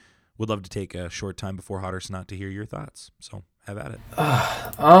 but would love to take a short time before hot or snot to hear your thoughts. So have at it.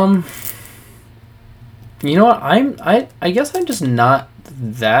 You know what? I guess I'm just not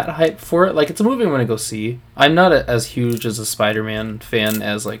that hyped for it. Like, it's a movie I'm going to go see. I'm not as huge as a Spider-Man fan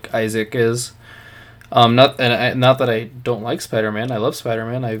as like Isaac is. Not that I don't like Spider-Man. I love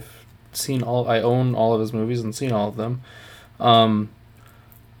Spider-Man. I own all of his movies and seen all of them.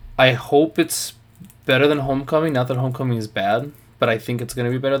 I hope it's better than Homecoming. Not that Homecoming is bad, but I think it's going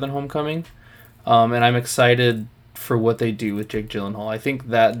to be better than Homecoming. And I'm excited for what they do with Jake Gyllenhaal. I think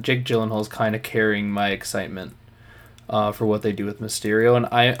that Jake Gyllenhaal is kind of carrying my excitement for what they do with Mysterio. And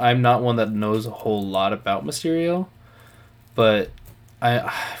I'm not one that knows a whole lot about Mysterio, but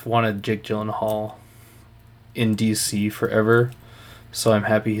I've wanted Jake Gyllenhaal in DC forever. So I'm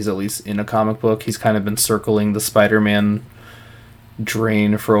happy he's at least in a comic book. He's kind of been circling the Spider-Man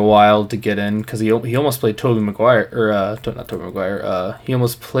drain for a while to get in, because he almost played Tobey Maguire, or not Tobey Maguire. He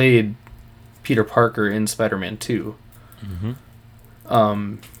almost played Peter Parker in Spider-Man 2.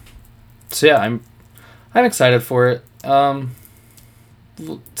 Mm-hmm. So yeah, I'm excited for it.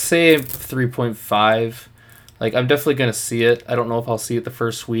 Say 3.5. Like, I'm definitely gonna see it. I don't know if I'll see it the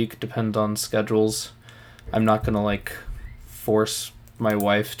first week. Depends on schedules. I'm not gonna like force my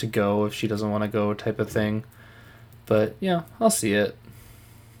wife to go if she doesn't want to go, type of thing. But yeah, I'll see it.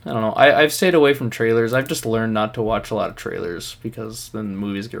 I don't know. I've stayed away from trailers. I've just learned not to watch a lot of trailers, because then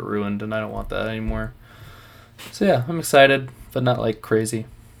movies get ruined and I don't want that anymore. So yeah, I'm excited, but not like crazy.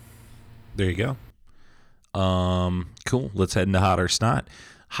 There you go. Cool. Let's head into Hot or Snot.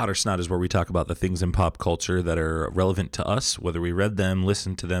 Hot or Snot is where we talk about the things in pop culture that are relevant to us, whether we read them,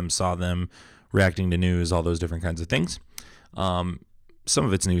 listened to them, saw them, reacting to news, all those different kinds of things. Some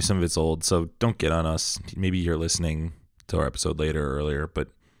of it's new, some of it's old, so don't get on us. Maybe you're listening to our episode later or earlier, but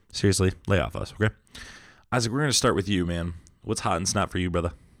seriously, lay off us, okay? Isaac, we're going to start with you, man. What's hot and snot for you,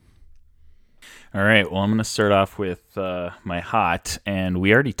 brother? All right, well, I'm going to start off with my hot, and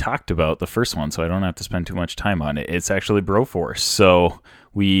we already talked about the first one, so I don't have to spend too much time on it. It's actually Broforce. So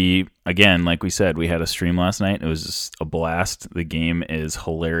we, again, like we said, we had a stream last night. It was just a blast. The game is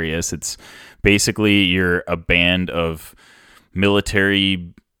hilarious. It's basically you're a band of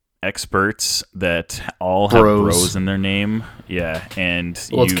military experts that all have bros in their name. Yeah, and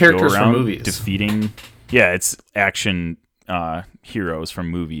well, it's characters from movies. Defeating, yeah, it's action heroes from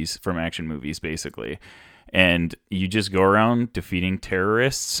movies, from action movies, basically. And you just go around defeating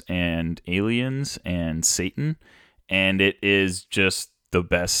terrorists and aliens and Satan, and it is just the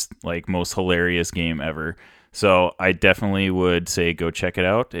best, like, most hilarious game ever. So I definitely would say go check it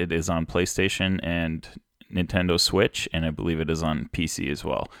out. It is on PlayStation and Nintendo Switch, and I believe it is on PC as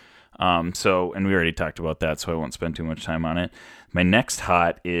well. And we already talked about that, so I won't spend too much time on it. My next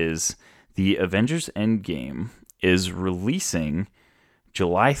hot is the Avengers Endgame is releasing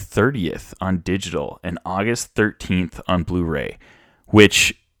July 30th on digital and August 13th on Blu-ray,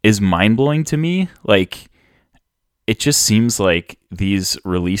 which is mind-blowing to me. Like, it just seems like these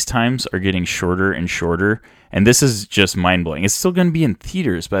release times are getting shorter and shorter, and this is just mind-blowing. It's still going to be in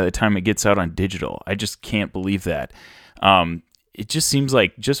theaters by the time it gets out on digital. I just can't believe that. It just seems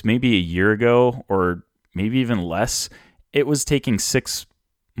like just maybe a year ago, or maybe even less, it was taking 6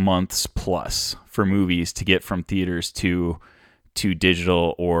 months plus for movies to get from theaters to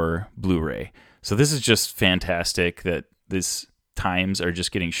digital or Blu-ray. So this is just fantastic that these times are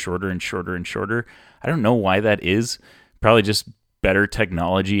just getting shorter and shorter and shorter. I don't know why that is. Probably just better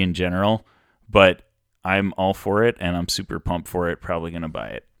technology in general, but I'm all for it, and I'm super pumped for it. Probably going to buy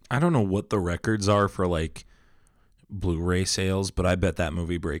it. I don't know what the records are for, like, Blu-ray sales, but I bet that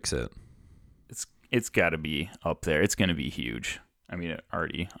movie breaks it. It's got to be up there. It's going to be huge. I mean, it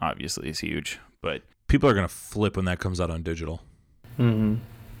already obviously is huge, but people are going to flip when that comes out on digital. Mm-hmm.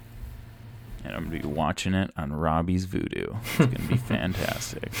 And I'm going to be watching it on Robbie's Voodoo. It's going to be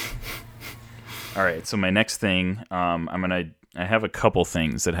fantastic. All right, so my next thing, I have a couple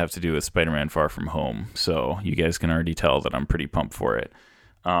things that have to do with Spider-Man Far From Home, so you guys can already tell that I'm pretty pumped for it.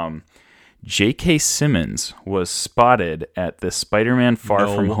 J.K. Simmons was spotted at the Spider-Man Far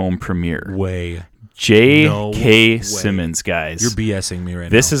From Home premiere. Way. J.K. Simmons, guys. You're BSing me right now.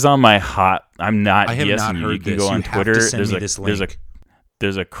 This is on my hot. I'm not I have BSing not you. heard You can this. go on You have Twitter. to send me this link.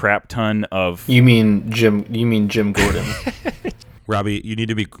 There's a crap ton of. You mean Jim Gordon?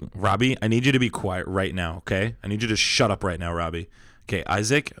 Robbie, Robbie, I need you to be quiet right now, okay? I need you to shut up right now, Robbie. Okay,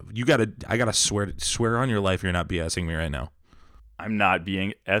 Isaac, I gotta swear on your life you're not BSing me right now. I'm not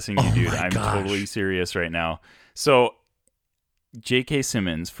BSing you, dude. I'm totally serious right now. So, J.K.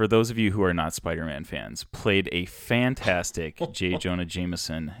 Simmons, for those of you who are not Spider-Man fans, played a fantastic J. Jonah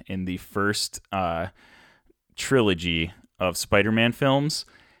Jameson in the first trilogy of Spider-Man films,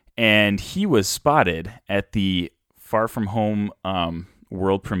 and he was spotted at the Far From Home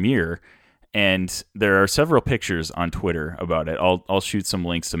world premiere, and there are several pictures on Twitter about it. I'll shoot some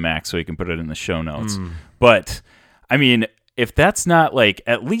links to Max so he can put it in the show notes. But, I mean, if that's not, like,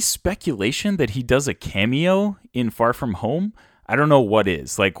 at least speculation that he does a cameo in Far From Home, I don't know what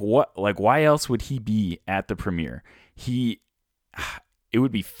is. Like, why else would he be at the premiere? He it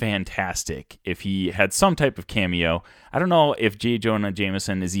would be fantastic if he had some type of cameo. I don't know if J. Jonah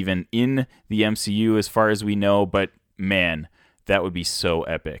Jameson is even in the MCU as far as we know, but man, that would be so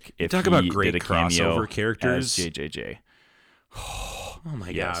epic if Talk he about great did a cameo crossover characters. as JJJ. Oh my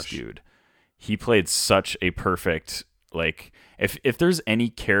Yes, gosh, dude. He played such a perfect, like, if there's any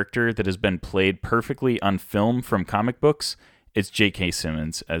character that has been played perfectly on film from comic books, it's J.K.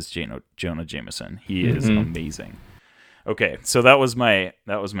 Simmons as Jonah Jameson. He is amazing. Okay, so that was my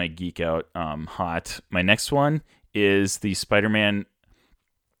geek out hot. My next one is the Spider-Man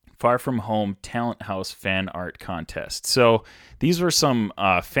Far From Home Talent House fan art contest. So these were some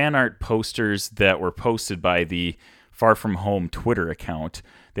fan art posters that were posted by the Far From Home Twitter account.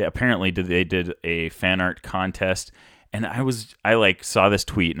 They did a fan art contest, and I saw this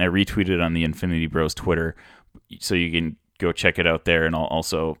tweet and I retweeted it on the Infinity Bros Twitter, so you can go check it out there, and I'll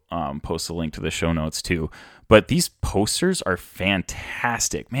also post a link to the show notes too. But these posters are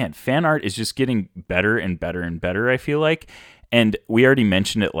fantastic. Man, fan art is just getting better and better and better, I feel like. And we already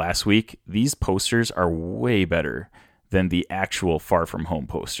mentioned it last week. These posters are way better than the actual Far From Home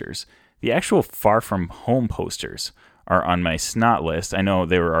posters. The actual Far From Home posters are on my snot list. I know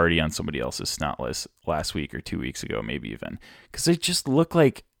they were already on somebody else's snot list last week or 2 weeks ago, maybe even, because they just look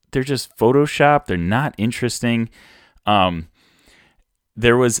like they're just Photoshopped. They're not interesting.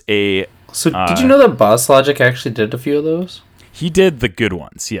 There was a... So did you know that Boss Logic actually did a few of those? He did the good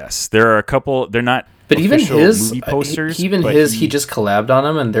ones, yes. There are a couple... They're not but even his movie posters. He just collabed on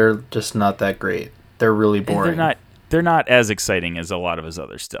them, and they're just not that great. They're really boring. They're not as exciting as a lot of his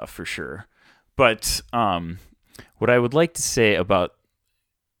other stuff, for sure. But what I would like to say about...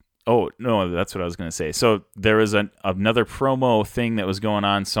 Oh, no, that's what I was going to say. So there was another promo thing that was going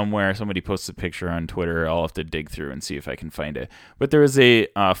on somewhere. Somebody posted a picture on Twitter. I'll have to dig through and see if I can find it. But there was a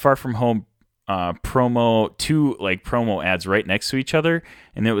Far From Home promo, two promo ads right next to each other,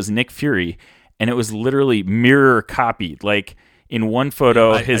 and it was Nick Fury, and it was literally mirror copied. Like in one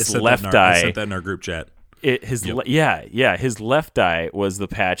photo, his left eye... I sent that in our group chat. His left eye was the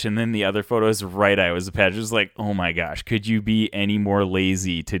patch, and then the other photo, his right eye was the patch. It was like, oh my gosh, could you be any more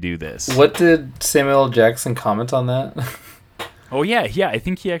lazy to do this? What did Samuel L. Jackson comment on that? Oh yeah, I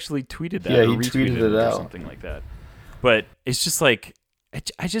think he actually tweeted that. Yeah, he tweeted it or out, something like that. But it's just like,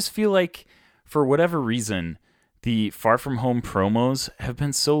 I just feel like for whatever reason, the Far From Home promos have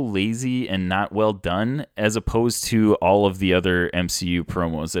been so lazy and not well done, as opposed to all of the other MCU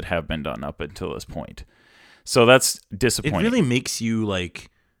promos that have been done up until this point. So that's disappointing. It really makes you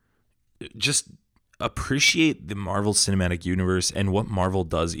just appreciate the Marvel Cinematic Universe and what Marvel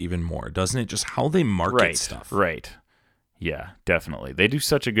does even more, doesn't it? Just how they market stuff. Right. Yeah, definitely. They do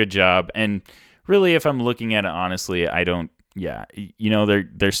such a good job. And really, if I'm looking at it honestly, I don't. Yeah,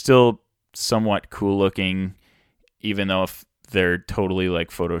 they're still somewhat cool looking, even though if they're totally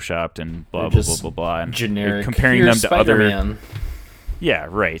photoshopped and blah blah blah blah blah, and generic. Comparing them to Spider-Man. other. Yeah,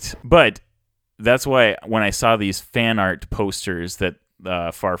 right. But that's why when I saw these fan art posters that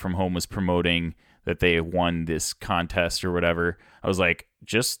Far From Home was promoting, that they won this contest or whatever, I was like,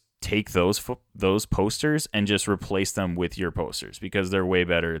 just take those posters and just replace them with your posters, because they're way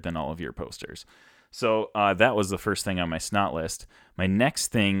better than all of your posters. So that was the first thing on my snot list. My next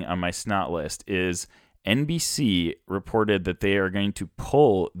thing on my snot list is NBC reported that they are going to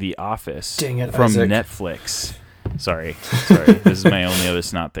pull The Office from Isaac. Netflix. Sorry. This is my only other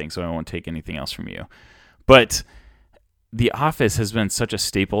snot thing, so I won't take anything else from you. But The Office has been such a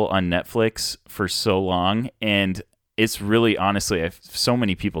staple on Netflix for so long, and it's really, honestly, so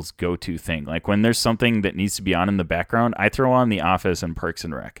many people's go-to thing. Like when there's something that needs to be on in the background, I throw on The Office and Parks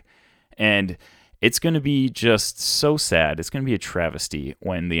and Rec. And it's going to be just so sad. It's going to be a travesty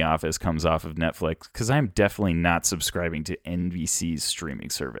when The Office comes off of Netflix, because I'm definitely not subscribing to NBC's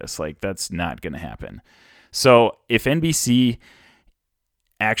streaming service. That's not going to happen. So if NBC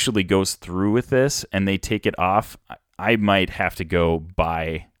actually goes through with this and they take it off, I might have to go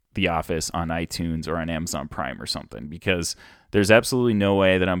buy The Office on iTunes or on Amazon Prime or something, because there's absolutely no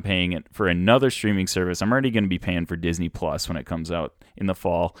way that I'm paying it for another streaming service. I'm already going to be paying for Disney Plus when it comes out in the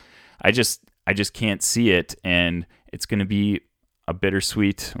fall. I just can't see it, and it's going to be a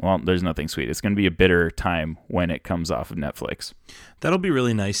bittersweet. Well, there's nothing sweet. It's going to be a bitter time when it comes off of Netflix. That'll be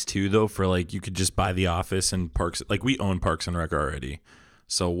really nice too, though. For you could just buy The Office and Parks. We own Parks and Rec already,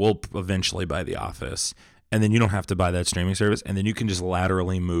 so we'll eventually buy The Office, and then you don't have to buy that streaming service, and then you can just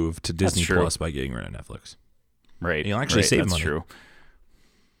laterally move to Disney Plus by getting rid of Netflix. Right. You'll actually save money. That's true.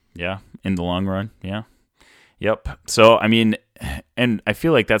 Yeah, in the long run. Yeah. Yep. So I mean, and I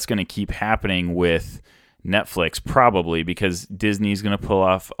feel like that's going to keep happening with Netflix, probably, because Disney's going to pull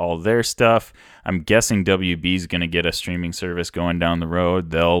off all their stuff. I'm guessing WB's going to get a streaming service going down the road.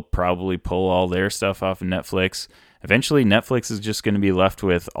 They'll probably pull all their stuff off of Netflix. Eventually, Netflix is just going to be left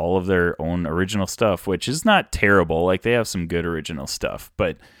with all of their own original stuff, which is not terrible. Like, they have some good original stuff,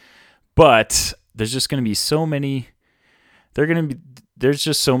 but there's just going to be so many. There's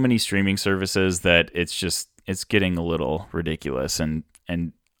just so many streaming services that it's getting a little ridiculous, and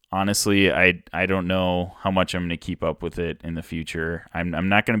honestly, I don't know how much I'm going to keep up with it in the future. I'm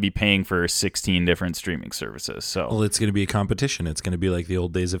not going to be paying for 16 different streaming services. So, well, it's going to be a competition. It's going to be like the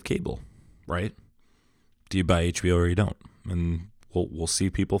old days of cable, right? Do you buy HBO or you don't? And we'll see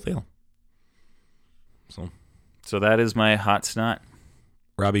people fail. So that is my hot snot.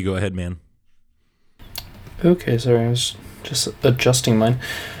 Robbie, go ahead, man. Okay, sorry, I was just adjusting mine.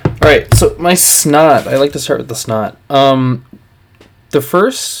 All right, so my snot. I like to start with the snot. The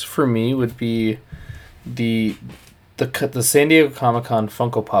first for me would be the San Diego Comic-Con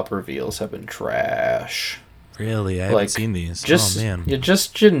Funko Pop reveals have been trash. Really? I haven't seen these. Just, oh, man. Yeah,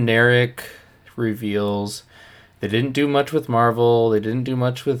 just generic reveals. They didn't do much with Marvel. They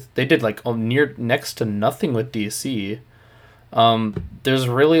did like next to nothing with DC. There's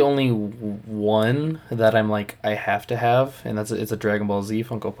really only one that I'm like, I have to have, and it's a Dragon Ball Z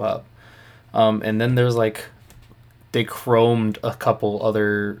Funko Pop. And then there's like, they chromed a couple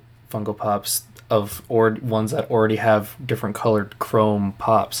other Funko Pops or ones that already have different colored chrome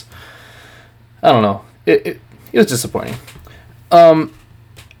pops. I don't know. It was disappointing.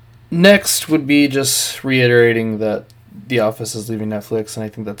 Next would be just reiterating that The Office is leaving Netflix, and I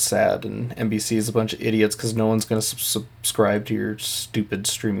think that's sad, and NBC is a bunch of idiots because no one's going to subscribe to your stupid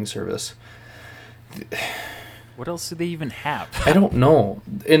streaming service. What else do they even have? I don't know.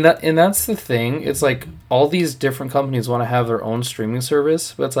 And that's the thing. It's like all these different companies want to have their own streaming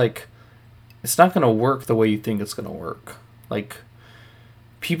service, but it's like it's not going to work the way you think it's going to work. Like,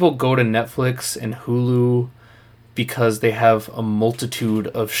 people go to Netflix and Hulu because they have a multitude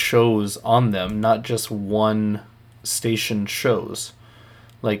of shows on them, not just one station shows.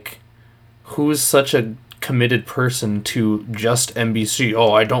 Like, who's such a committed person to just NBC?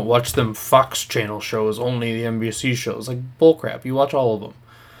 Oh, I don't watch them Fox channel shows, only the NBC shows. Like, bullcrap. You watch all of them.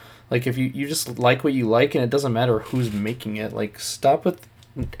 Like, if you just like what you like, and it doesn't matter who's making it, like, stop with...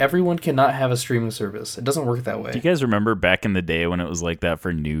 Everyone cannot have a streaming service. It doesn't work that way. Do you guys remember back in the day when it was like that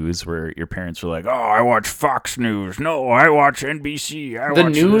for news, where your parents were like, "Oh, I watch Fox News. No, I watch NBC. The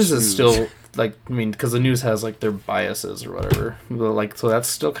news is still like, I mean, because the news has like their biases or whatever. Like, so that's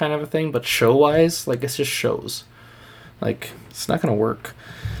still kind of a thing. But show wise, like, it's just shows. Like, it's not gonna work.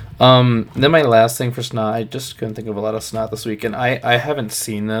 Then my last thing for snot, I just couldn't think of a lot of snot this week, and I haven't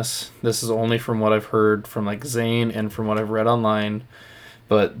seen this. This is only from what I've heard from like Zane and from what I've read online.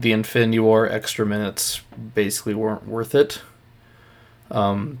 But the Infinity War extra minutes basically weren't worth it.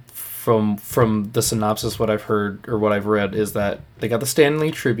 From the synopsis, what I've heard or what I've read is that they got the Stan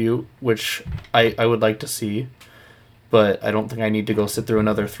Lee tribute, which I would like to see, but I don't think I need to go sit through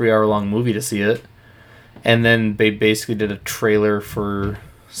another 3-hour-long movie to see it. And then they basically did a trailer for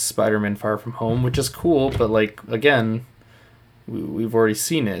Spider-Man Far From Home, which is cool, but like, again, we've already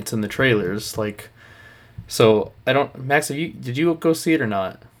seen it. It's in the trailers, like. So, I don't... Max, did you go see it or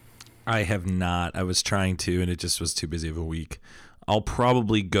not? I have not. I was trying to, and it just was too busy of a week. I'll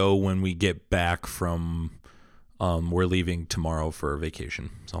probably go when we get back from... we're leaving tomorrow for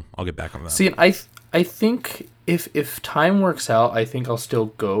vacation, so I'll get back on that. See, I think if time works out, I think I'll still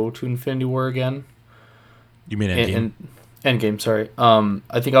go to Infinity War again. You mean Endgame? Endgame, sorry.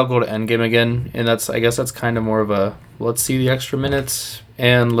 I think I'll go to Endgame again, and I guess that's kind of more of a, let's see the extra minutes,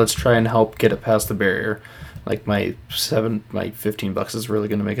 and let's try and help get it past the barrier. Like, my $15 is really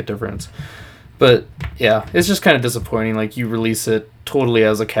going to make a difference. But, yeah, it's just kind of disappointing. Like, you release it totally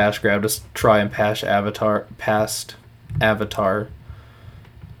as a cash grab to try and past Avatar.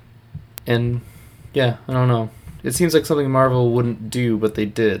 And, yeah, I don't know. It seems like something Marvel wouldn't do, but they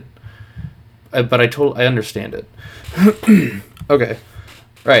did. But I understand it. Okay.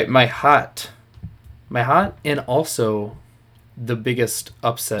 Right, my hot, and also the biggest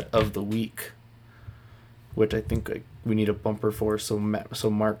upset of the week, which I think we need a bumper for, so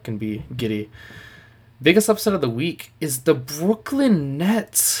Mark can be giddy. Biggest upset of the week is the Brooklyn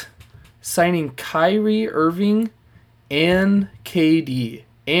Nets signing Kyrie Irving and KD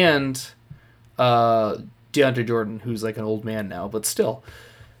and DeAndre Jordan, who's like an old man now, but still,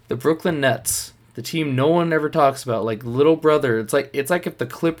 the Brooklyn Nets, the team no one ever talks about, like little brother. It's like if the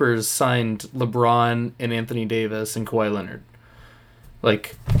Clippers signed LeBron and Anthony Davis and Kawhi Leonard.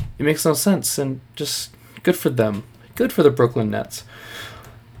 Like, it makes no sense, and just good for them. Good for the Brooklyn Nets.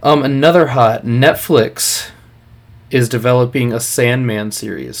 Another hot, Netflix is developing a Sandman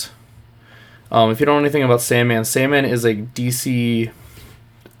series. If you don't know anything about Sandman, Sandman is a DC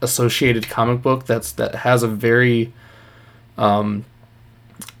associated comic book that has a very, I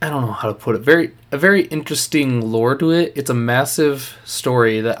don't know how to put it, a very interesting lore to it. It's a massive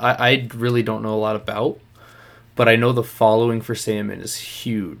story that I really don't know a lot about, but I know the following for Sandman is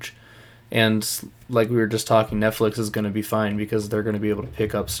huge. And like we were just talking, Netflix is going to be fine because they're going to be able to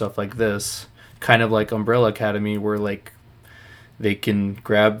pick up stuff like this, kind of like Umbrella Academy, where like they can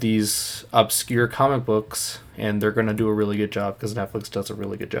grab these obscure comic books and they're going to do a really good job because Netflix does a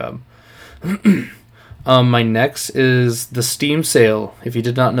really good job. My next is the Steam sale. If you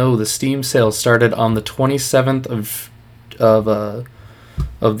did not know, the Steam sale started on the 27th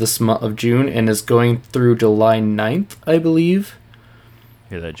of this month of June and is going through July 9th, I believe.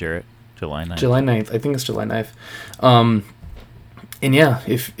 Hear that, Jarrett? July 9th. July 9th. I think it's July 9th. And yeah,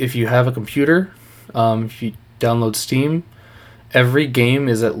 if you have a computer, if you download Steam, every game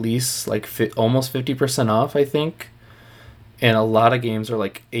is at least like almost 50% off, I think. And a lot of games are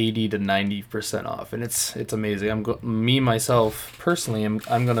like 80 to 90% off, and it's amazing. Myself personally, I'm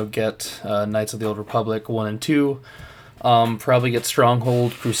gonna get Knights of the Old Republic 1 and 2. Probably get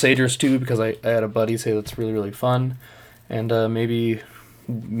Stronghold Crusaders 2 because I had a buddy say that's really, really fun, and maybe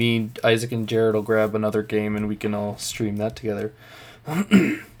me, Isaac, and Jared will grab another game and we can all stream that together.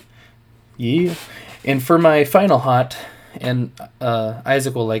 Yeah. And for my final hot, and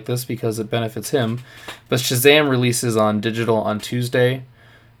Isaac will like this because it benefits him, but Shazam releases on digital on Tuesday.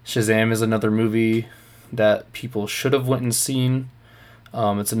 Shazam is another movie that people should have went and seen.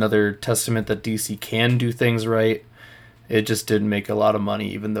 It's another testament that DC can do things right. It just didn't make a lot of money,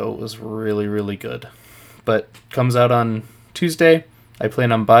 even though it was really, really good. But comes out on Tuesday. I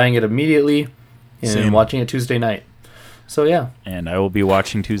plan on buying it immediately and watching it Tuesday night. So yeah. And I will be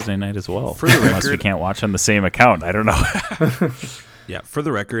watching Tuesday night as well. For the record, unless we can't watch on the same account. I don't know. Yeah, for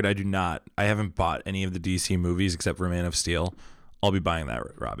the record, I haven't bought any of the DC movies except for Man of Steel. I'll be buying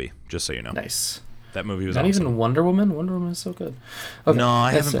that, Robbie, just so you know. Nice. That movie was Not awesome. even Wonder Woman? Wonder Woman is so good. Okay, no,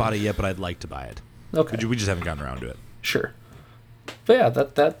 I haven't bought it yet, but I'd like to buy it. Okay. We just haven't gotten around to it. Sure. But yeah,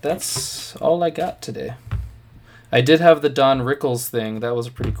 that's all I got today. I did have the Don Rickles thing. That was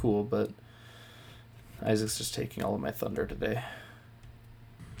pretty cool, but Isaac's just taking all of my thunder today.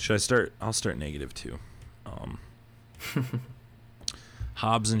 Should I start? I'll start negative too.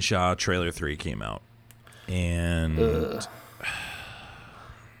 Hobbs and Shaw trailer 3 came out, and you're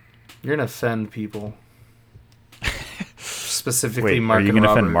gonna offend people. Specifically, Wait, Mark. Are you going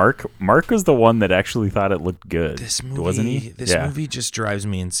to offend Mark? Mark was the one that actually thought it looked good. This movie, wasn't he? This movie just drives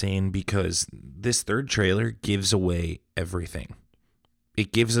me insane because this third trailer gives away everything.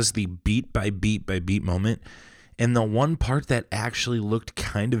 It gives us the beat by beat by beat moment. And the one part that actually looked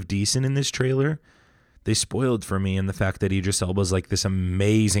kind of decent in this trailer, they spoiled for me in the fact that Idris Elba's like this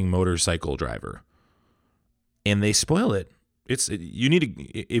amazing motorcycle driver. And they spoil it. You need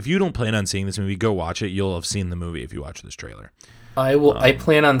to, if you don't plan on seeing this movie, go watch it. You'll have seen the movie if you watch this trailer. I will. I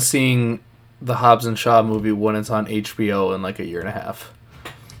plan on seeing the Hobbs and Shaw movie when it's on HBO in like a year and a half.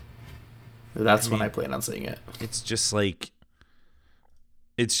 That's when I plan on seeing it. It's just like,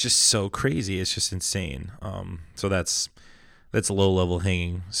 it's just so crazy. It's just insane. So that's a low level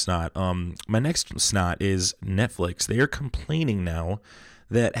hanging snot. My next snot is Netflix. They are complaining now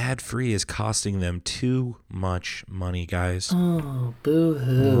that ad-free is costing them too much money, guys. Oh,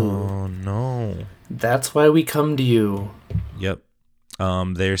 boo-hoo. Oh, no. That's why we come to you. Yep.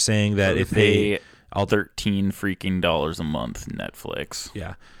 They're saying that if they $13 freaking dollars a month, Netflix.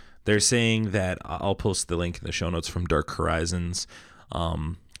 Yeah. They're saying that, I'll post the link in the show notes from Dark Horizons.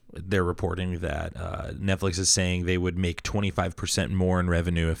 They're reporting that Netflix is saying they would make 25% more in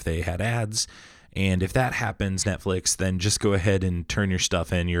revenue if they had ads. And if that happens, Netflix, then just go ahead and turn your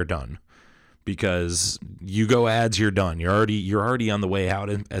stuff in. You're done, because you go ads, you're done. You're already on the way out,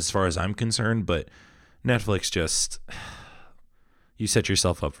 as far as I'm concerned. But Netflix, just, you set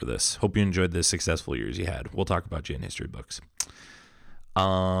yourself up for this. Hope you enjoyed the successful years you had. We'll talk about you in history books.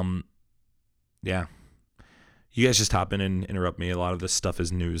 Yeah. You guys just hop in and interrupt me. A lot of this stuff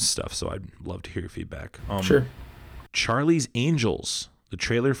is news stuff, so I'd love to hear your feedback. Sure. Charlie's Angels. The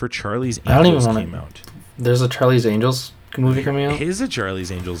trailer for Charlie's I don't Angels even came out. There's a Charlie's Angels movie coming out? It is a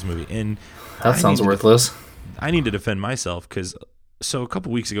Charlie's Angels movie. And That sounds worthless. I need to defend myself because, so a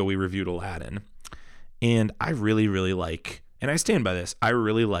couple weeks ago we reviewed Aladdin, and I really, really like, and I stand by this, I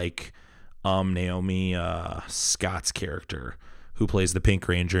really like Naomi Scott's character, who plays the Pink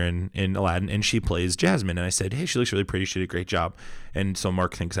Ranger in Aladdin, and she plays Jasmine. And I said, hey, she looks really pretty. She did a great job. And so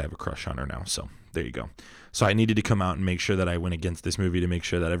Mark thinks I have a crush on her now. So there you go. So I needed to come out and make sure that I went against this movie to make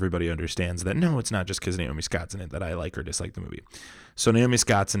sure that everybody understands that no, it's not just because Naomi Scott's in it that I like or dislike the movie. So Naomi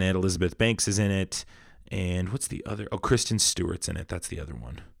Scott's in it, Elizabeth Banks is in it, and what's the other? Oh, Kristen Stewart's in it. That's the other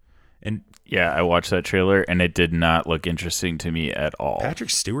one. And yeah, I watched that trailer, and it did not look interesting to me at all. Patrick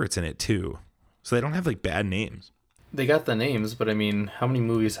Stewart's in it too. So they don't have like bad names. They got the names, but I mean, how many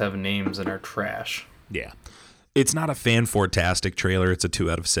movies have names and are trash? Yeah. It's not a fan-fortastic trailer. It's a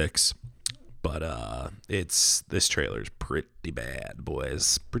 2 out of 6. But this trailer's pretty bad,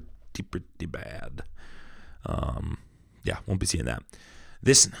 boys. Pretty bad. Yeah, won't be seeing that.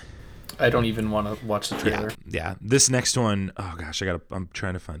 I don't even want to watch the trailer. Yeah. This next one, oh gosh, I'm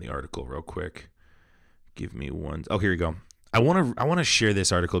trying to find the article real quick. Give me one. Oh, here you go. I want to share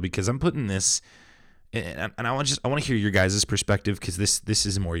this article because I'm putting this, and I want to hear your guys' perspective because this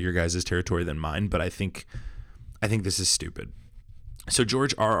is more your guys' territory than mine. But I think this is stupid. So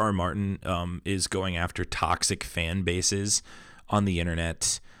George R.R. Martin is going after toxic fan bases on the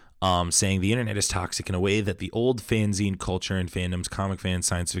internet, saying the internet is toxic in a way that the old fanzine culture and fandoms, comic fans,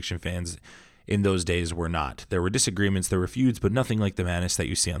 science fiction fans in those days were not. There were disagreements, there were feuds, but nothing like the madness that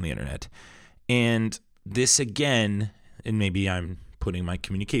you see on the internet. And this again, and maybe I'm putting my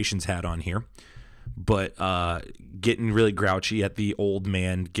communications hat on here, but getting really grouchy at the old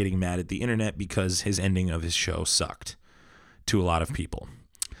man getting mad at the internet because his ending of his show sucked to a lot of people.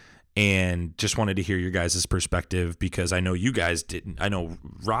 And just wanted to hear your guys' perspective because I know you guys didn't. I know,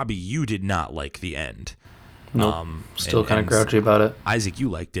 Robbie, you did not like the end. Nope. Still kind of grouchy about it. Isaac, you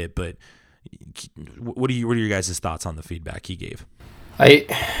liked it, but what are your guys' thoughts on the feedback he gave?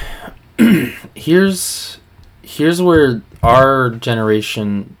 Here's where our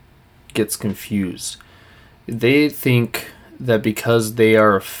generation gets confused. They think that because they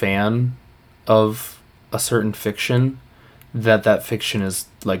are a fan of a certain fiction, that fiction is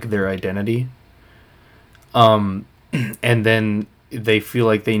like their identity. And then they feel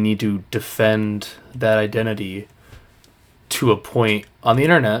like they need to defend that identity to a point on the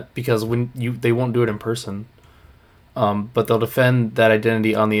internet because they won't do it in person. But they'll defend that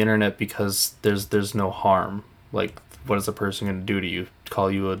identity on the internet because there's no harm. Like, what is a person going to do to you?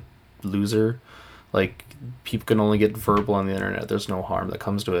 Call you a loser? Like, people can only get verbal on the internet. There's no harm that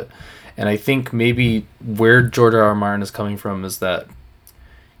comes to it. And I think maybe where George R.R. Martin is coming from is that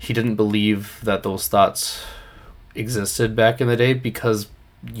he didn't believe that those thoughts existed back in the day because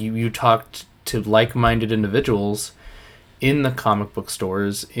you talked to like-minded individuals in the comic book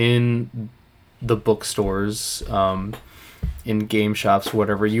stores, in the bookstores, in game shops,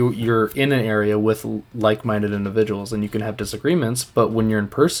 whatever. You're in an area with like-minded individuals, and you can have disagreements, but when you're in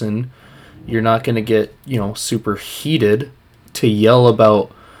person, you're not going to get, super heated to yell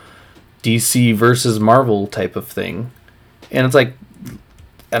about DC versus Marvel type of thing. And it's like,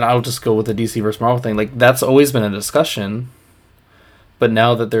 and I'll just go with the DC versus Marvel thing. Like, that's always been a discussion, but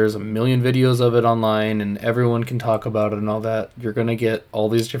now that there's a million videos of it online and everyone can talk about it and all that, you're going to get all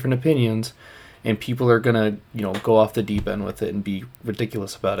these different opinions, and people are going to, go off the deep end with it and be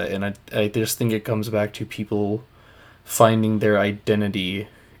ridiculous about it. And I just think it comes back to people finding their identity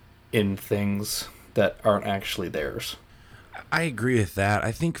in things that aren't actually theirs. I agree with that.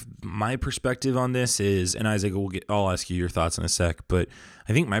 I think my perspective on this is, and Isaac, I'll ask you your thoughts in a sec, but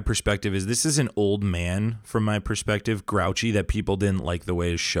I think my perspective is this is an old man, from my perspective, grouchy that people didn't like the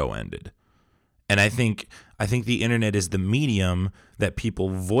way his show ended. And I think the internet is the medium that people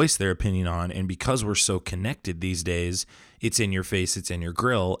voice their opinion on, and because we're so connected these days, it's in your face, it's in your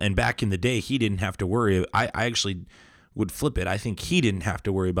grill. And back in the day, he didn't have to worry. I actually would flip it. I think he didn't have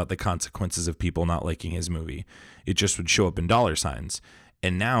to worry about the consequences of people not liking his movie. It just would show up in dollar signs.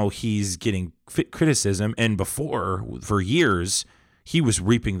 And now he's getting criticism. And before, for years, he was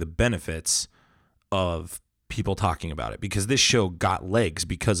reaping the benefits of people talking about it because this show got legs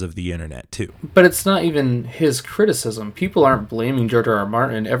because of the internet too. But it's not even his criticism. People aren't blaming George R.R.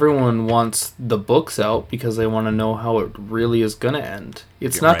 Martin. Everyone wants the books out because they want to know how it really is going to end.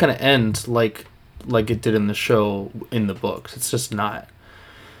 It's not going to end like it did in the show in the books. It's just not.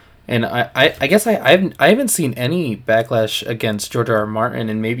 And I guess I haven't seen any backlash against George R.R. Martin,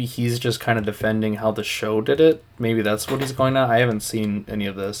 and maybe he's just kind of defending how the show did it. Maybe that's what he's going on. I haven't seen any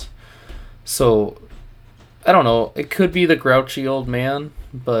of this. So, I don't know. It could be the grouchy old man,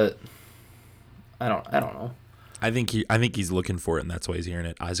 but I don't know. I think he's looking for it, and that's why he's hearing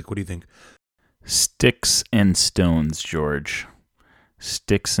it. Isaac, what do you think? Sticks and stones, George.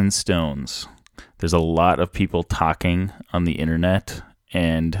 Sticks and stones. There's a lot of people talking on the internet,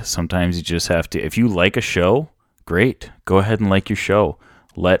 and sometimes you just have to, if you like a show, great, go ahead and like your show.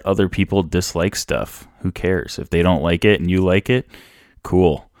 Let other people dislike stuff. Who cares? If they don't like it and you like it,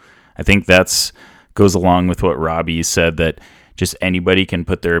 cool. I think that's goes along with what Robbie said, that just anybody can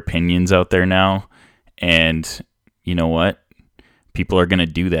put their opinions out there now. And you know what? People are going to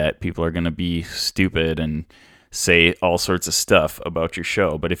do that. People are going to be stupid and say all sorts of stuff about your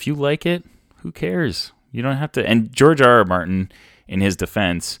show. But if you like it, who cares? You don't have to. And George R. R. Martin, in his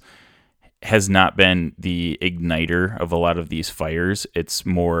defense, has not been the igniter of a lot of these fires. It's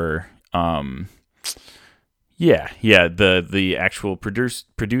more, the actual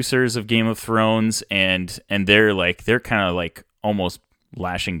producers of Game of Thrones, and they're kind of like almost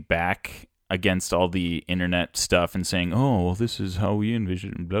lashing back against all the internet stuff and saying, "Oh, well, this is how we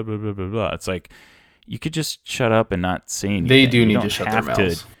envision it," blah blah blah blah blah. It's like, you could just shut up and not say anything. They do need to shut their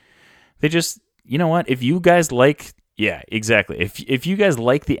mouths. They just, you know what? If you guys like. Yeah, exactly. If you guys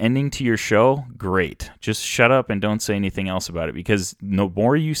like the ending to your show, great. Just shut up and don't say anything else about it, because the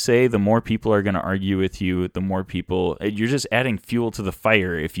more you say, the more people are going to argue with you. The more people, you're just adding fuel to the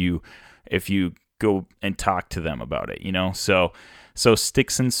fire if you go and talk to them about it. You know, so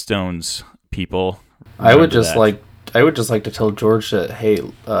sticks and stones, people. I would just like to tell George that, hey,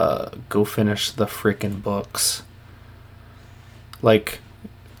 go finish the freaking books.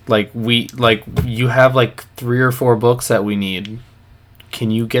 You have like 3 or 4 books that we need. Can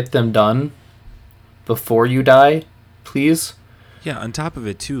you get them done before you die, please? Yeah, on top of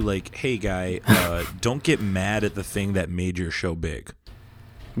it too, like, hey guy, don't get mad at the thing that made your show big.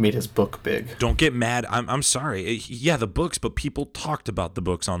 Made his book big. Don't get mad. I'm sorry. Yeah, the books, but people talked about the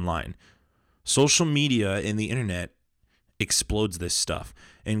books online. Social media and the internet explodes this stuff.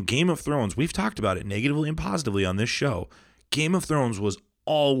 And Game of Thrones, we've talked about it negatively and positively on this show. Game of Thrones was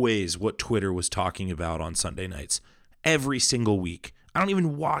always what Twitter was talking about on Sunday nights, every single week. I don't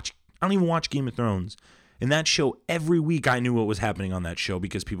even watch Game of Thrones. In that show, every week I knew what was happening on that show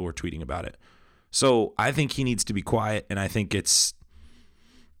because people were tweeting about it. So I think he needs to be quiet, and I think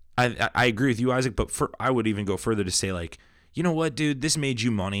I agree with you, Isaac, but I would even go further to say, like, you know what, dude, this made you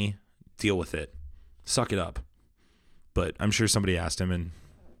money. Deal with it. Suck it up. But I'm sure somebody asked him, and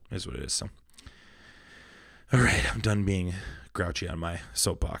it is what it is. So, all right, I'm done being grouchy on my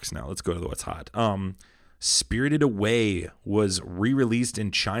soapbox now. Let's go to what's hot. Spirited Away was re-released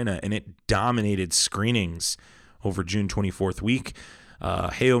in China, and it dominated screenings over June 24th week.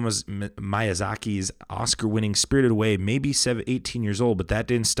 Hayao Miyazaki's Oscar-winning Spirited Away may be 18 years old, but that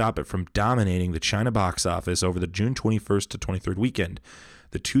didn't stop it from dominating the China box office over the June 21st to 23rd weekend.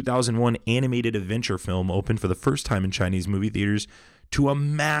 The 2001 animated adventure film opened for the first time in Chinese movie theaters to a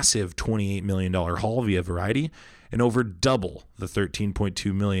massive $28 million haul via Variety, and over double the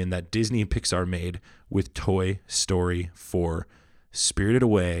 $13.2 million that Disney and Pixar made with Toy Story 4. Spirited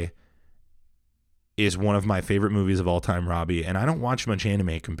Away is one of my favorite movies of all time, Robbie, and I don't watch much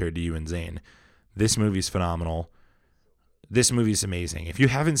anime compared to you and Zane. This movie's phenomenal. This movie's amazing. If you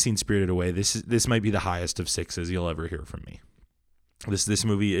haven't seen Spirited Away, this might be the highest of 6s you'll ever hear from me. This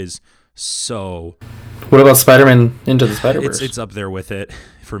movie is so... What about Spider-Man Into the Spider-Verse? It's up there with it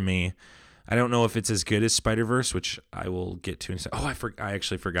for me. I don't know if it's as good as Spider-Verse, which I will get to in a second. Oh, I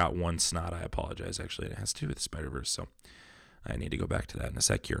actually forgot one snot. I apologize. Actually, it has to do with Spider-Verse, so I need to go back to that in a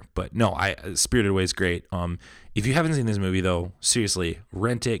sec here. But no, Spirited Away is great. If you haven't seen this movie, though, seriously,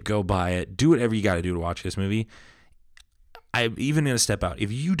 rent it, go buy it, do whatever you got to do to watch this movie. I'm even going to step out.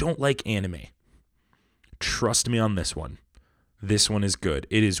 If you don't like anime, trust me on this one. This one is good.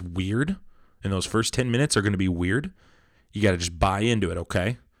 It is weird, and those first 10 minutes are going to be weird. You got to just buy into it,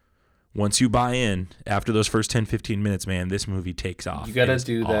 okay? Once you buy in, after those first 10, 15 minutes, man, this movie takes off. You got to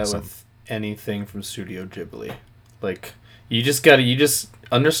do that with anything from Studio Ghibli. Like, you just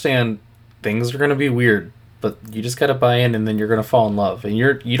understand things are going to be weird, but you just got to buy in, and then you're going to fall in love. And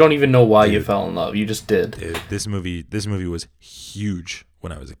you don't even know why you fell in love. You just did. Dude, this movie was huge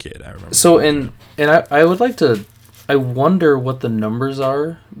when I was a kid. I remember. So, and I would like to, I wonder what the numbers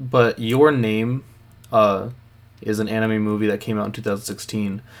are, but Your Name is an anime movie that came out in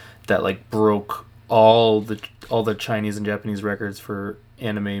 2016 that like broke all the Chinese and Japanese records for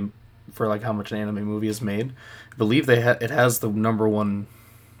anime, for like how much an anime movie is made. I believe it has the #1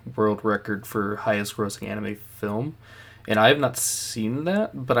 world record for highest grossing anime film, and I have not seen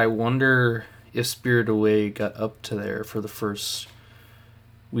that, but I wonder if Spirited Away got up to there for the first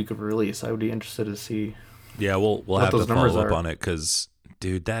week of release. I would be interested to see. Yeah, we'll have to follow up on it, because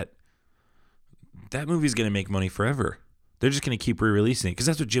dude, that movie's gonna make money forever. They're just going to keep re-releasing it, because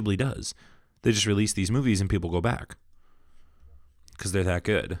that's what Ghibli does. They just release these movies and people go back because they're that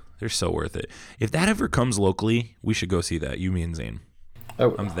good. They're so worth it. If that ever comes locally, we should go see that. You, me, and Zane. I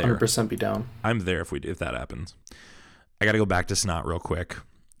would 100% be down. I'm there if that happens. I got to go back to Snot real quick.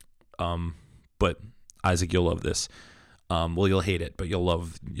 But Isaac, you'll love this. Well, you'll hate it, but you'll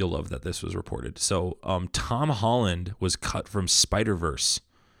love that this was reported. So, Tom Holland was cut from Spider-Verse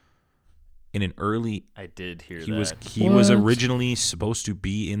in an early. I did hear he that. He was originally supposed to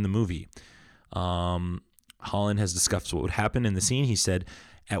be in the movie. Holland has discussed what would happen in the scene. He said,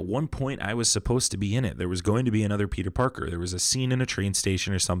 "At one point, I was supposed to be in it. There was going to be another Peter Parker. There was a scene in a train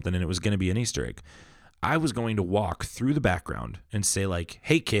station or something, and it was going to be an Easter egg. I was going to walk through the background and say, like,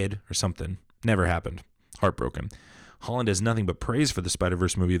 'Hey, kid,' or something. Never happened. Heartbroken." Holland has nothing but praise for the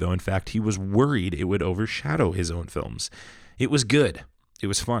Spider-Verse movie, though. In fact, he was worried it would overshadow his own films. It was good. It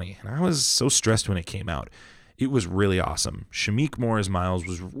was funny. And I was so stressed when it came out. It was really awesome. Shameik Moore as Miles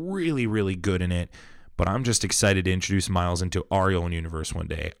was really, really good in it. But I'm just excited to introduce Miles into our own universe one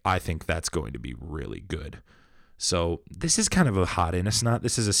day. I think that's going to be really good. So this is kind of a hot in a snot.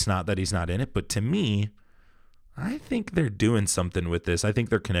 This is a snot that he's not in it. But to me, I think they're doing something with this. I think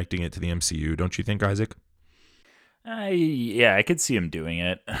they're connecting it to the MCU. Don't you think, Isaac? Yeah, I could see him doing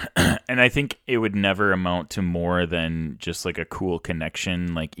it. And I think it would never amount to more than just like a cool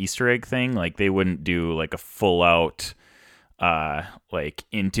connection, like Easter egg thing. Like they wouldn't do like a full out, like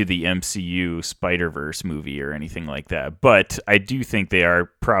into the MCU Spider-Verse movie or anything like that. But I do think they are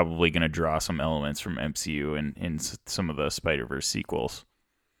probably going to draw some elements from MCU in some of the Spider-Verse sequels.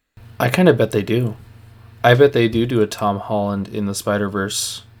 I kind of bet they do. I bet they do a Tom Holland in the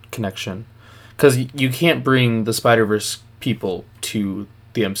Spider-Verse connection. Because you can't bring the Spider-Verse people to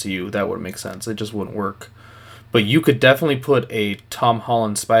the MCU. That wouldn't make sense. It just wouldn't work. But you could definitely put a Tom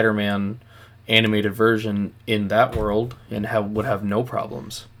Holland Spider-Man animated version in that world and would have no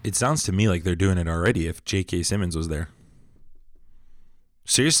problems. It sounds to me like they're doing it already if J.K. Simmons was there.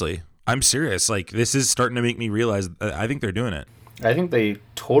 Seriously. I'm serious. Like, this is starting to make me realize I think they're doing it. I think they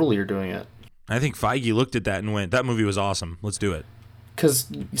totally are doing it. I think Feige looked at that and went, that movie was awesome. Let's do it. Because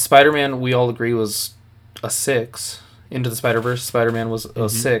Spider-Man, we all agree, was a 6. Into the Spider-Verse, Spider-Man was a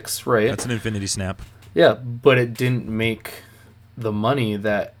 6, right? That's an infinity snap. Yeah, but it didn't make the money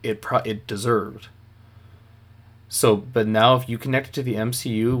that it deserved. So, but now if you connect it to the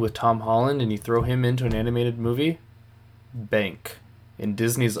MCU with Tom Holland and you throw him into an animated movie, bank. And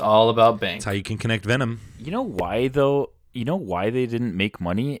Disney's all about bank. That's how you can connect Venom. You know why, though? You know why they didn't make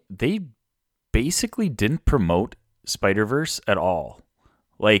money? They basically didn't promote Spider-Verse at all.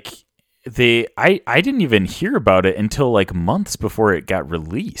 Like I didn't even hear about it until like months before it got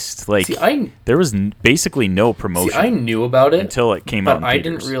released. Like there was basically no promotion. I knew about it until it came out in I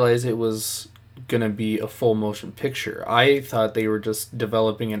theaters. didn't realize it was gonna be a full motion picture. I thought they were just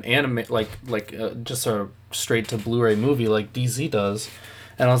developing an anime just a straight to Blu-ray movie like DC does.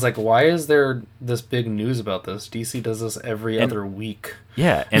 And I was like, why is there this big news about this? DC does this every other week.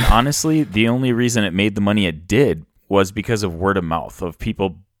 Yeah, and honestly, the only reason it made the money it did was because of word of mouth of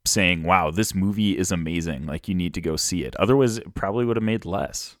people saying, wow, this movie is amazing. Like, you need to go see it. Otherwise, it probably would have made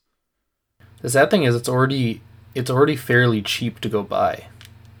less. The sad thing is it's already fairly cheap to go buy.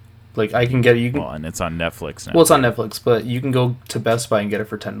 Like, I can get it. Well, and it's on Netflix now. Well, it's on Netflix, but you can go to Best Buy and get it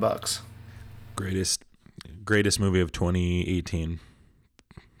for $10. Greatest movie of 2018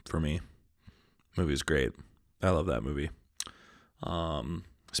 for me. Movie's great. I love that movie.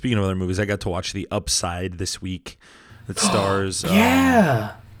 Speaking of other movies, I got to watch The Upside this week. That stars.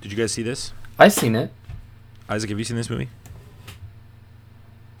 Yeah. Did you guys see this? I've seen it. Isaac, have you seen this movie?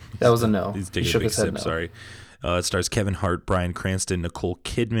 That was a no. He's taking a big sip. No. Sorry. It stars Kevin Hart, Bryan Cranston, Nicole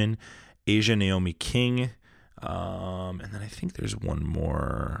Kidman, Asia Naomi King, and then I think there's one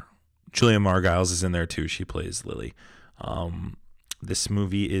more. Julia Margiles is in there too. She plays Lily. This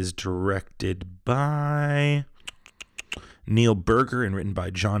movie is directed by Neil Berger and written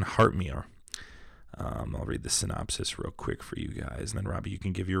by John Hartmere. I'll read the synopsis real quick for you guys, and then Robbie, you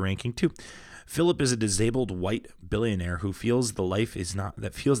can give your ranking too. Philip is a disabled white billionaire who feels that life is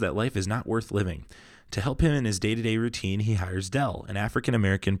not worth living. To help him in his day-to-day routine, he hires Dell, an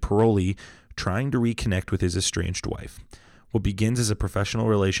African-American parolee trying to reconnect with his estranged wife. What begins as a professional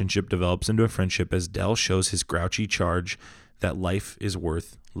relationship develops into a friendship as Dell shows his grouchy charge that life is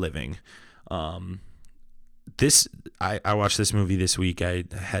worth living. I watched this movie this week. I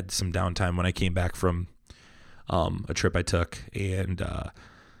had some downtime when I came back from a trip I took, and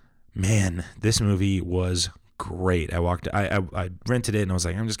man, this movie was great. I rented it, and I was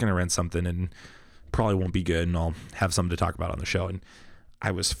like, I'm just gonna rent something, and probably won't be good, and I'll have something to talk about on the show. And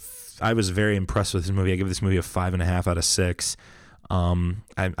I was very impressed with this movie. I give this movie a 5.5 out of 6. I'm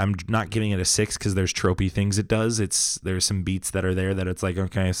not giving it a 6 because there's tropey things it does. There's some beats that are there that it's like,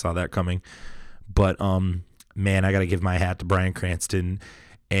 okay, I saw that coming. But man, I got to give my hat to Bryan Cranston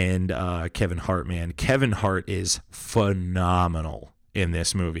and Kevin Hart, man. Kevin Hart is phenomenal in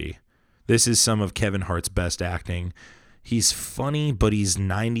this movie. This is some of Kevin Hart's best acting. He's funny, but he's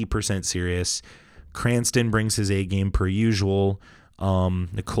 90% serious. Cranston brings his A game per usual.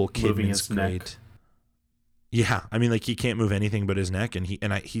 Nicole Kidman's great. Neck. Yeah, I mean, like, he can't move anything but his neck, and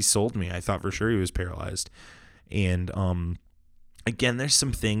he sold me. I thought for sure he was paralyzed. And again, there's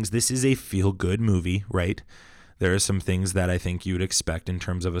some things. This is a feel-good movie, right? There are some things that I think you would expect in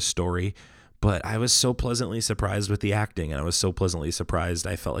terms of a story, but I was so pleasantly surprised with the acting, and I was so pleasantly surprised.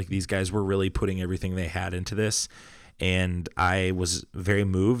 I felt like these guys were really putting everything they had into this, and I was very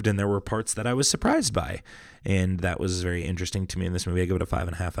moved, and there were parts that I was surprised by, and that was very interesting to me in this movie. I give it a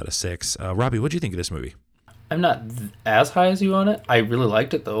 5.5 out of 6. Robbie, what do you think of this movie? I'm not as high as you on it. I really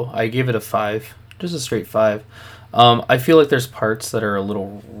liked it, though. I gave it a 5. Just a straight 5. I feel like there's parts that are a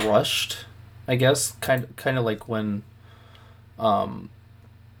little rushed, I guess. Kind of like when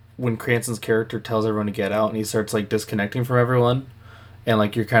Cranston's character tells everyone to get out and he starts, like, disconnecting from everyone. And,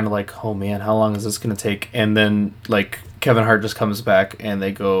 like, you're kind of like, oh, man, how long is this going to take? And then, like, Kevin Hart just comes back and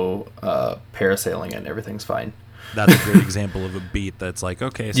they go parasailing and everything's fine. That's a great example of a beat that's like,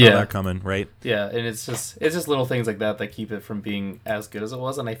 okay, saw that coming, right? Yeah, and it's just little things like that that keep it from being as good as it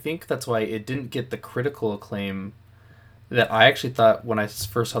was, and I think that's why it didn't get the critical acclaim that I actually thought when I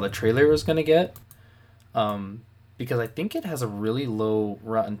first saw the trailer it was going to get, because I think it has a really low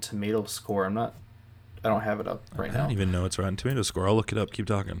Rotten Tomato score. I don't have it up right now. I don't even know its Rotten Tomato score. I'll look it up. Keep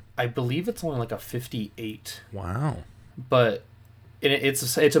talking. I believe it's only like a 58. Wow. But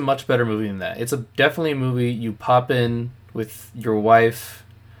it's a much better movie than that. It's definitely a movie you pop in with your wife,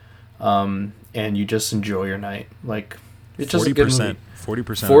 and you just enjoy your night. Like, it's just a good movie.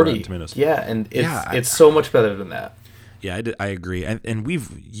 40% 40. Rotten Tomatoes. Yeah, and it's so much better than that. Yeah, I agree. And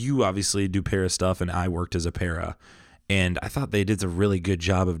you obviously do para stuff, and I worked as a para, and I thought they did a really good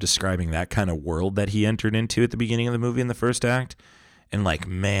job of describing that kind of world that he entered into at the beginning of the movie in the first act. And, like,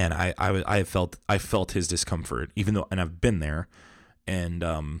 man, I felt his discomfort, even though, and I've been there. And,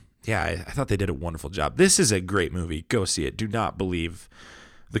 I thought they did a wonderful job. This is a great movie. Go see it. Do not believe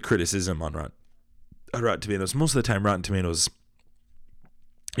the criticism on Rotten Tomatoes. Most of the time, Rotten Tomatoes,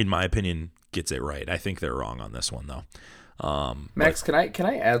 in my opinion, gets it right. I think they're wrong on this one, though. Max, can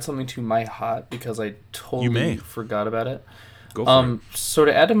I add something to my hot, because I totally forgot about it? Go for it. So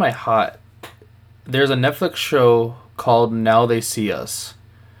to add to my hot, there's a Netflix show called Now They See Us.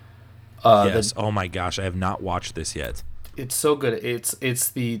 Yes. Oh my gosh, I have not watched this yet. It's so good. It's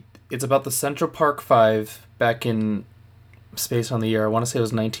about the Central Park Five back in space on the year. I want to say it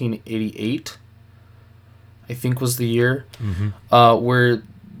was 1988. I think was the year, where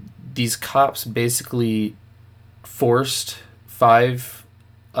these cops basically forced five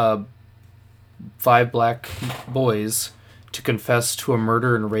black boys to confess to a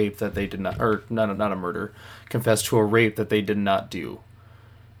murder and rape that they did not, or not a murder, confess to a rape that they did not do,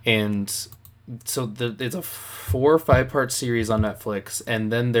 and so it's a 4 or 5 part series on Netflix,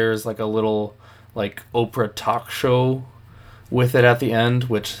 and then there's like a little like Oprah talk show with it at the end,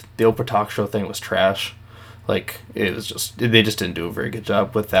 which the Oprah talk show thing was trash. Like, it was just, they just didn't do a very good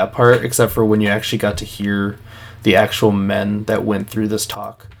job with that part, except for when you actually got to hear the actual men that went through this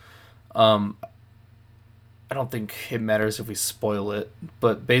talk. I don't think it matters if we spoil it,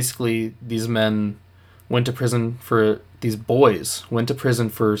 but basically these men went to prison these boys went to prison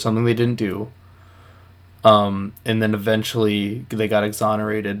for something they didn't do. And then eventually they got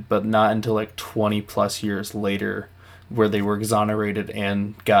exonerated, but not until like 20 plus years later, where they were exonerated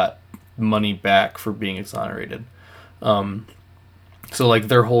and got money back for being exonerated. So like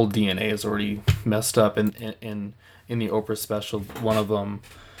their whole DNA is already messed up. And in the Oprah special, one of them,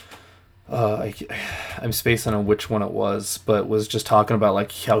 I'm spacing on which one it was, but was just talking about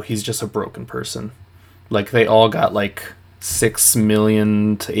like how he's just a broken person. Like they all got like $6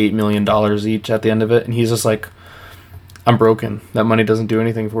 million to $8 million each at the end of it, and he's just like, I'm broken. That money doesn't do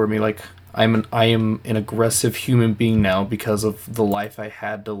anything for me. Like I am an aggressive human being now because of the life I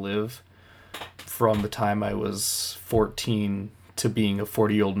had to live from the time I was 14 to being a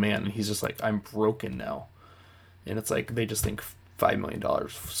 40-year-old man. And he's just like, I'm broken now. And it's like, they just think $5 million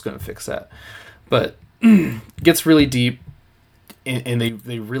is going to fix that. But it gets really deep, and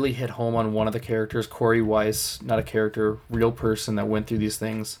they really hit home on one of the characters, Corey Weiss, not a character, real person that went through these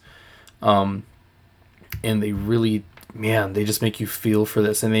things. And they really, man, they just make you feel for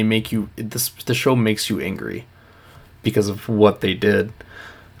this, and they make you, the show makes you angry because of what they did.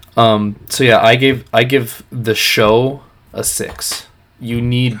 So yeah, I give the show a 6. You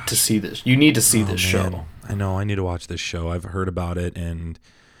need to see this. You need to see this show. I know. I need to watch this show. I've heard about it, and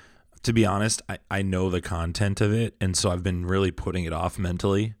to be honest, I know the content of it, and so I've been really putting it off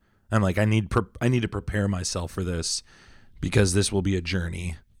mentally. I'm like, I need to prepare myself for this, because this will be a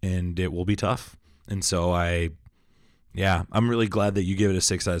journey, and it will be tough. And so I Yeah, I'm really glad that you give it a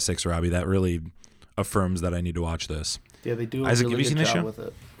 6 out of 6, Robbie. That really affirms that I need to watch this. Yeah, they do a Isaac, really have you good seen this job show? with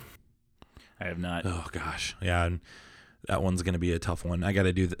it. I have not. Oh gosh, yeah, and that one's gonna be a tough one. I got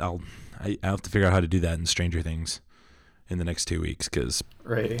to do that. I have to figure out how to do that in Stranger Things in the next 2 weeks because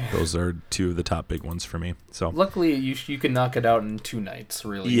Right. those are two of the top big ones for me. So Luckily, you can knock it out in 2 nights,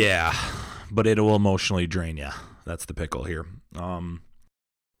 really. yeah, but it will emotionally drain you. That's the pickle here.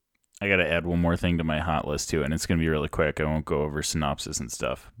 I got to add one more thing to my hot list too, and it's going to be really quick. I won't go over synopsis and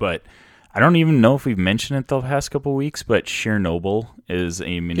stuff, but I don't even know if we've mentioned it the past couple weeks, but Chernobyl is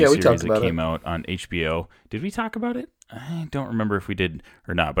a miniseries that came out on HBO. Did we talk about it? I don't remember if we did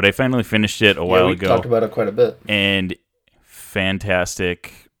or not, but I finally finished it a while ago. We talked about it quite a bit. And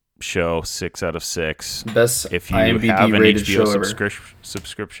fantastic show, 6 out of 6. Best if you IMDb have an rated HBO show ever.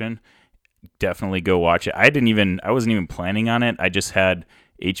 subscription, definitely go watch it. I wasn't even planning on it. I just had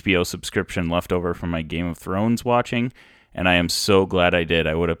HBO subscription left over from my Game of Thrones watching, and I am so glad I did.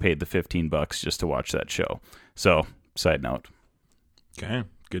 I would have paid the $15 just to watch that show. So, side note. Okay,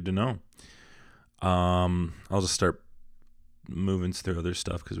 good to know. I'll just start moving through other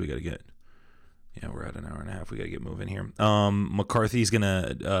stuff because we got to get. Yeah, we're at an hour and a half. We got to get moving here.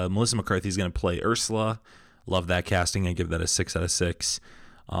 Melissa McCarthy's gonna play Ursula. Love that casting. I give that a 6 out of 6.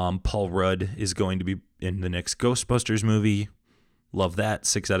 Paul Rudd is going to be in the next Ghostbusters movie. Love that.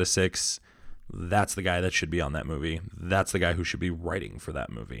 6 out of 6. That's the guy that should be on that movie. That's the guy who should be writing for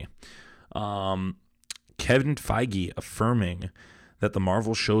that movie. Kevin Feige affirming that the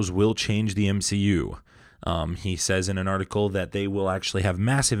Marvel shows will change the MCU. He says in an article that they will actually have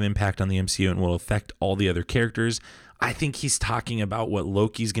massive impact on the MCU and will affect all the other characters. I think he's talking about what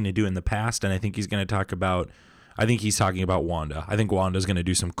Loki's going to do in the past, and I think he's talking about Wanda. I think Wanda's going to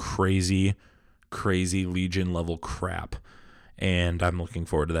do some crazy Legion level crap, and I'm looking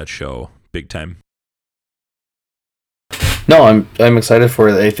forward to that show big time. No, I'm excited for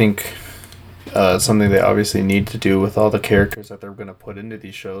it. I think it's something they obviously need to do with all the characters that they're going to put into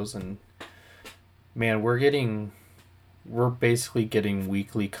these shows, and man, we're basically getting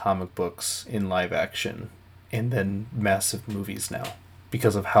weekly comic books in live action and then massive movies now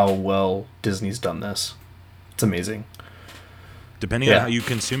because of how well Disney's done this. It's amazing. Depending on how you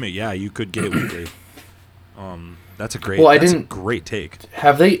consume it, yeah, you could get it weekly. That's a great take.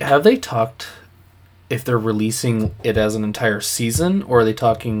 Have they talked if they're releasing it as an entire season, or are they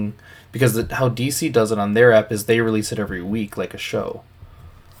talking because how DC does it on their app is they release it every week like a show.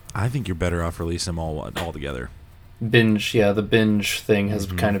 I think you're better off releasing them all together. The binge thing has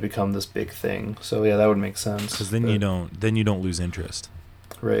kind of become this big thing. So yeah, that would make sense. Because then you don't lose interest.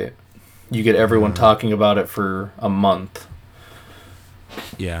 Right. You get everyone talking about it for a month.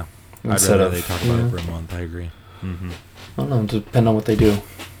 Yeah. Instead I'd rather of they talk about it for a month. I agree. Mm-hmm. I don't know. Depending on what they do.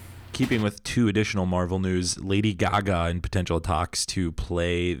 Keeping with 2 additional Marvel news, Lady Gaga in potential talks to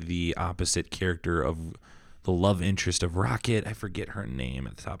play the opposite character of the love interest of Rocket. I forget her name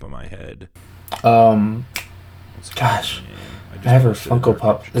at the top of my head. Gosh. I have her Funko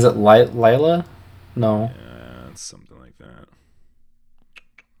Pop. Is it Lila? No. Yeah, it's something like that.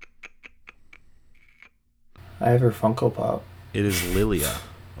 I have her Funko Pop. It is Lilia.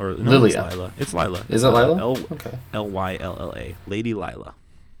 Or no, Lilia. It's Lila. It's Lila. Is it Lila? Okay. Lylla. Lady Lila.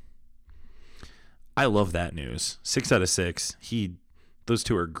 I love that news. 6 out of 6. Those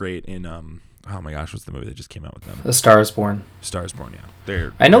two are great in oh my gosh, what's the movie that just came out with them? A Star is Born. Stars Born, yeah.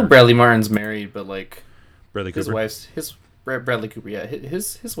 I know Bradley Martin's married, but like Bradley Cooper. Bradley Cooper, yeah.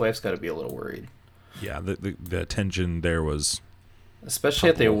 His wife's got to be a little worried. Yeah, the tension there was especially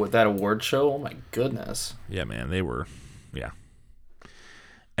at that award show. Oh my goodness. Yeah, man, they were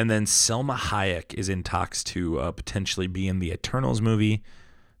And then Selma Hayek is in talks to potentially be in the Eternals movie,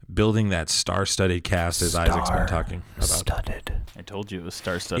 building that star-studded cast as Isaac's been talking about. Studded. I told you it was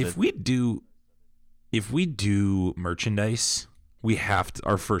star-studded. If we do merchandise, we have to.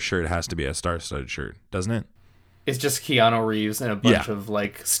 Our first shirt has to be a star-studded shirt, doesn't it? It's just Keanu Reeves and a bunch of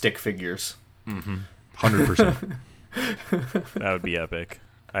like stick figures. 100%. That would be epic.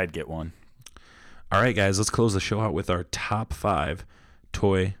 I'd get one. All right, guys, let's close the show out with our top 5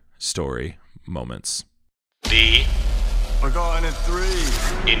 Toy Story moments. We're going at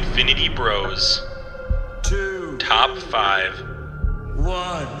 3, Infinity Bros 2, Top 5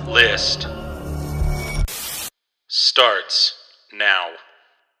 1. List starts now.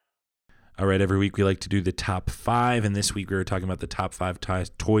 All right, every week we like to do the top 5, and this week we were talking about the top 5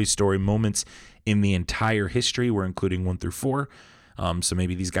 Toy Story moments in the entire history. We're including 1 through 4, so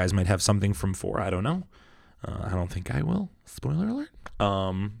maybe these guys might have something from 4. I don't know. I don't think I will. Spoiler alert.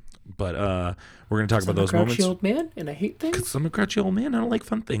 But we're going to talk about those moments. I'm a grouchy old man, and I hate things. Because I'm a grouchy old man. I don't like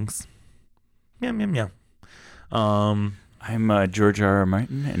fun things. Meow, meow, meow. I'm George R. R.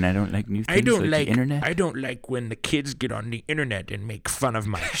 Martin, and I don't like new things the internet. I don't like when the kids get on the internet and make fun of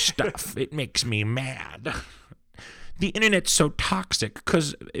my stuff. It makes me mad. The internet's so toxic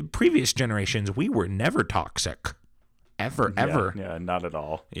because in previous generations we were never toxic, ever. Yeah, not at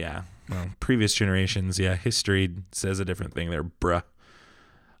all. Yeah, well, previous generations. Yeah, history says a different thing there, bruh.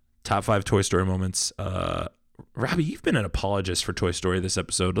 Top 5 Toy Story moments. Robbie, you've been an apologist for Toy Story this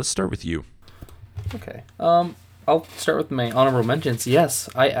episode. Let's start with you. Okay. I'll start with my honorable mentions. Yes,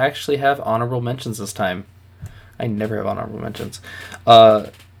 I actually have honorable mentions this time. I never have honorable mentions.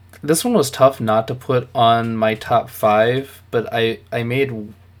 This one was tough not to put on my top 5, but I made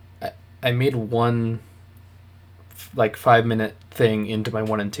one like 5-minute thing into my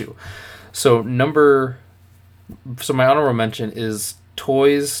 1 and 2. So my honorable mention is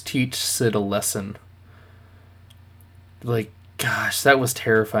Toys Teach Sid a Lesson. Like, gosh, that was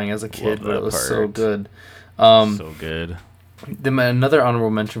terrifying as a kid, but it was so good. So good. Then another honorable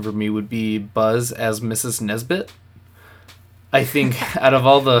mention for me would be Buzz as Mrs. Nesbit. I think out of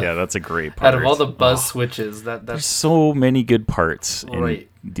all the that's a great part. Out of all the Buzz switches, that's there's so many good parts right.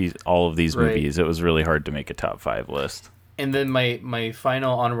 in all of these movies. It was really hard to make a top 5 list. And then my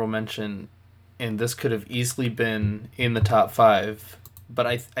final honorable mention, and this could have easily been in the top 5, but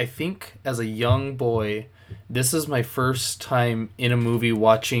I think as a young boy, this is my first time in a movie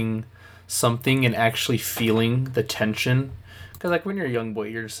watching something and actually feeling the tension. Because like when you're a young boy,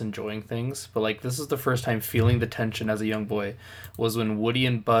 you're just enjoying things. But like this is the first time feeling the tension as a young boy was when Woody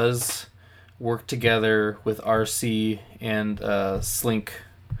and Buzz worked together with RC and Slink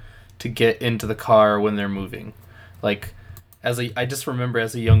to get into the car when they're moving. Like I just remember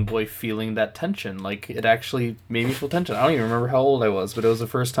as a young boy feeling that tension. Like it actually made me feel tension. I don't even remember how old I was, but it was the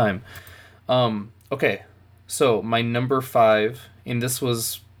first time. Okay, so my number 5, and this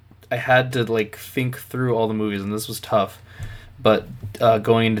was I had to like think through all the movies, and this was tough. But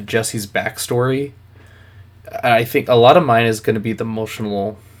going into Jesse's backstory, I think a lot of mine is going to be the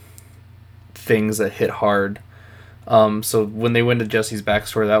emotional things that hit hard. So when they went to Jesse's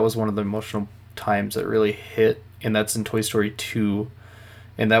backstory, that was one of the emotional times that really hit, and that's in Toy Story 2.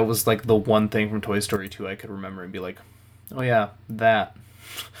 And that was like the one thing from Toy Story 2 I could remember and be like, oh yeah, that.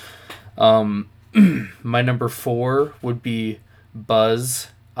 My number 4 would be Buzz,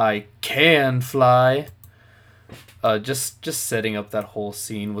 I Can Fly. Just setting up that whole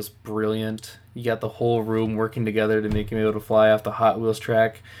scene was brilliant. You got the whole room working together to make him able to fly off the Hot Wheels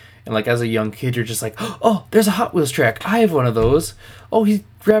track. And like as a young kid, you're just like, oh, there's a Hot Wheels track. I have one of those. Oh, he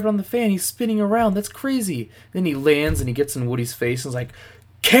grabbed on the fan. He's spinning around. That's crazy. Then he lands and he gets in Woody's face and is like,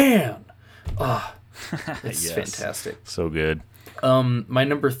 can. Ah, it's fantastic. So good. My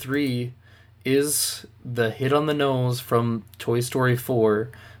number 3 is the hit on the nose from Toy Story 4.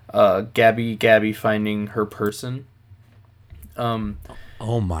 Gabby finding her person.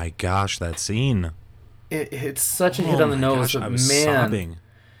 Oh my gosh, that scene! It's such a hit on the nose. Gosh, I was sobbing.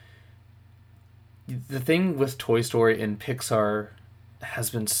 The thing with Toy Story and Pixar has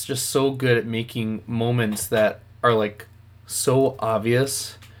been just so good at making moments that are like so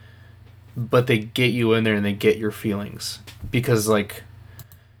obvious, but they get you in there and they get your feelings. Because like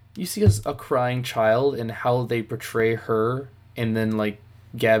you see a crying child and how they portray her, and then like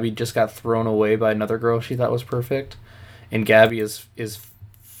Gabby just got thrown away by another girl she thought was perfect, and Gabby is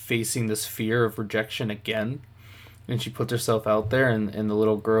facing this fear of rejection again, and she puts herself out there, and the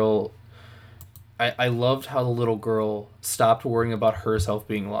little girl, I loved how the little girl stopped worrying about herself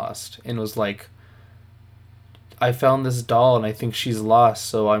being lost and was like, I found this doll and I think she's lost,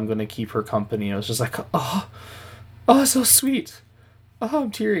 so I'm going to keep her company. And it was just like, oh, so sweet. Oh,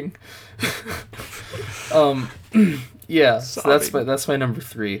 I'm tearing. Yeah, so that's my number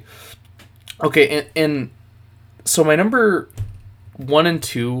 3. Okay, and so my number 1 and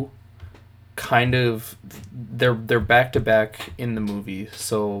 2 kind of they're back to back in the movie,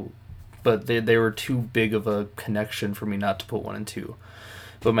 so but they were too big of a connection for me not to put 1 and 2.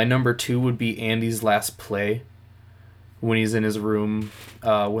 But my number 2 would be Andy's last play, when he's in his room,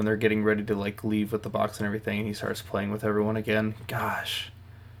 when they're getting ready to like leave with the box and everything, and he starts playing with everyone again. Gosh,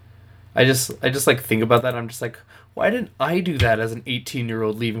 I just like think about that. And I'm just like, why didn't I do that as an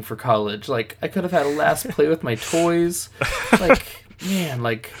 18-year-old leaving for college? Like I could have had a last play with my toys. Like man,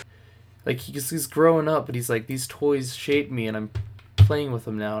 like he's growing up, but he's like, these toys shape me, and I'm playing with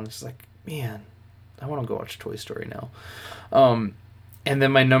them now, and it's just like, man, I want to go watch Toy Story now. And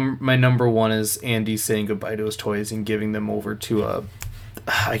then my number 1 is Andy saying goodbye to his toys and giving them over to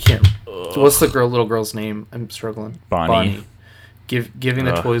what's the little girl's name? I'm struggling. Bonnie. Giving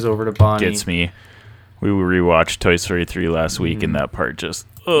the toys over to Bonnie. Gets me. We rewatched Toy Story 3 last week, and that part just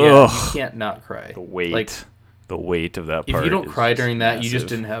you can't not cry. The weight. Like, the weight of that If part. you don't is cry during that, you just massive.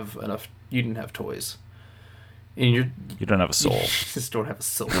 didn't have enough. You didn't have toys, and You don't have a soul. You just don't have a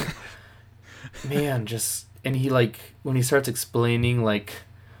soul. Man, and he when he starts explaining like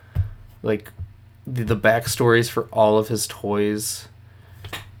the backstories for all of his toys,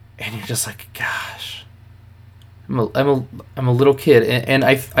 and you're just like, gosh, I'm a little kid, and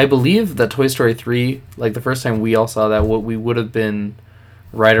I believe that Toy Story 3, like the first time we all saw that, what we would have been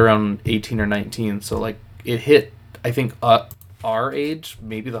right around 18 or 19, so like it hit, I think, our age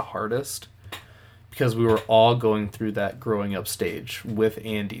maybe the hardest, because we were all going through that growing up stage with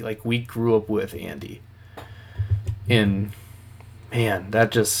Andy. Like, we grew up with Andy, and man,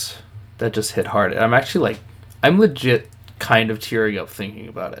 that just hit hard. And I'm actually I'm legit kind of tearing up thinking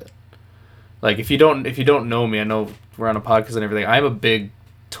about it. Like, if you don't know me, I know we're on a podcast and everything. I'm a big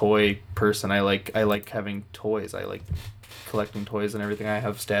toy person. I like having toys. I like collecting toys and everything. I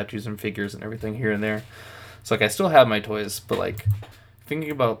have statues and figures and everything here and there. So I still have my toys, but thinking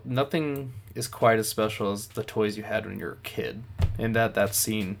about, nothing is quite as special as the toys you had when you were a kid. And that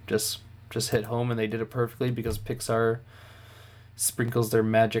scene just hit home, and they did it perfectly, because Pixar sprinkles their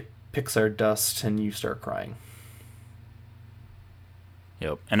magic Pixar dust and you start crying.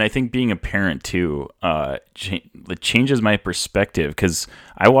 Yep. And I think being a parent too changes my perspective, because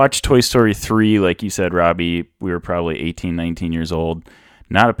I watched Toy Story 3, like you said, Robbie. We were probably 18, 19 years old,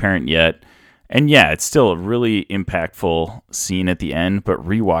 not a parent yet. And yeah, it's still a really impactful scene at the end, but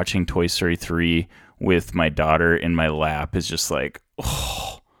rewatching Toy Story 3 with my daughter in my lap is just like,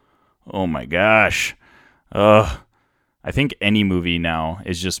 oh my gosh. I think any movie now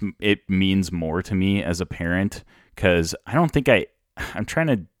it means more to me as a parent, because I don't think I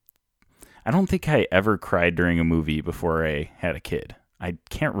ever cried during a movie before I had a kid. I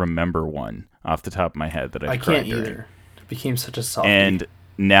can't remember one off the top of my head that I cried during. Either. It became such a softie. And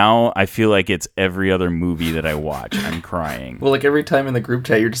now I feel like it's every other movie that I watch, I'm crying. Well, every time in the group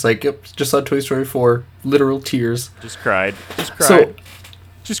chat, you're just like, yep, just saw Toy Story 4. Literal tears. Just cried. So,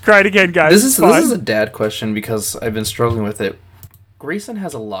 just cried again, guys. This is a dad question, because I've been struggling with it. Grayson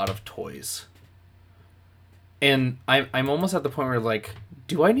has a lot of toys. And I'm almost at the point where,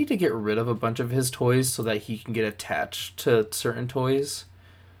 do I need to get rid of a bunch of his toys so that he can get attached to certain toys?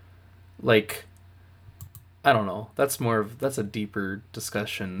 I don't know. That's a deeper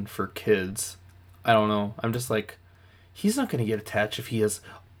discussion for kids. I don't know. I'm just he's not going to get attached if he has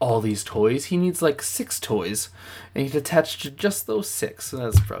all these toys. He needs 6 toys, and he's attached to just those 6. And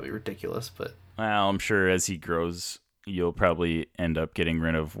that's probably ridiculous, but... Well, I'm sure as he grows, you'll probably end up getting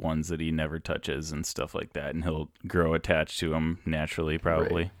rid of ones that he never touches and stuff like that, and he'll grow attached to them naturally,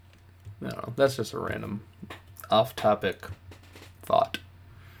 probably. Right. No, that's just a random off-topic thought.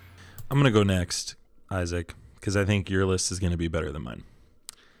 I'm going to go next, Isaac, because I think your list is going to be better than mine.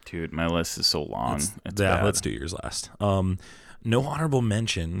 Dude, my list is so long. Let's do yours last. No honorable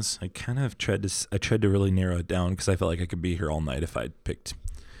mentions. I kind of tried to really narrow it down, because I felt like I could be here all night if I'd picked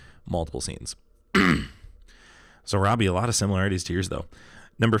multiple scenes. So, Robbie, a lot of similarities to yours, though.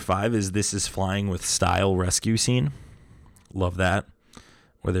 Number 5 is This Is Flying with Style rescue scene. Love that.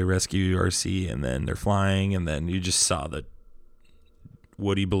 Where they rescue RC, and then they're flying, and then you just saw that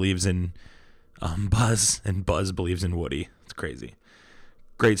Woody believes in Buzz, and Buzz believes in Woody. It's crazy.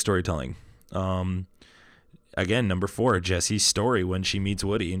 Great storytelling. Again, number 4, Jessie's story when she meets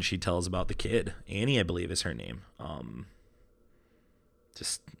Woody and she tells about the kid. Annie, I believe, is her name.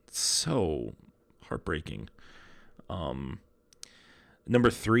 Just so heartbreaking. Number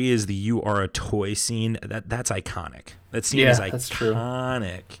 3 is the "You Are a Toy" scene. That's iconic. That scene is iconic. That's true.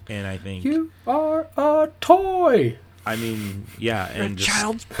 And I think you are a toy. I mean, yeah, and just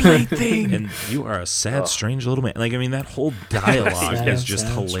child's plaything. And you are a sad, strange little man. That whole dialogue is just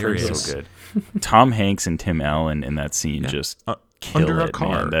hilarious. So good. Tom Hanks and Tim Allen in that scene just kill under it, a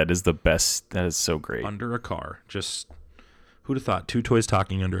car. Man. That is the best. That is so great. Under a car. Just who'd have thought 2 toys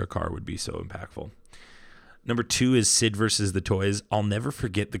talking under a car would be so impactful. Number 2 is Sid versus the toys. I'll never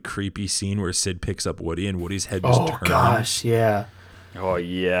forget the creepy scene where Sid picks up Woody and Woody's head just turns. Oh gosh, yeah. Oh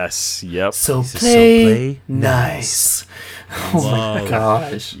yes, yep. So play nice. Oh my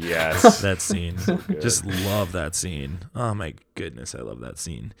gosh. Yes, that scene. Just love that scene. Oh my goodness, I love that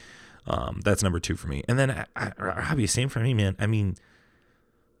scene. That's number 2 for me. And then Robbie, same for me, man. I mean,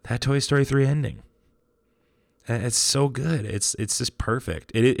 that Toy Story 3 ending. It's so good. It's just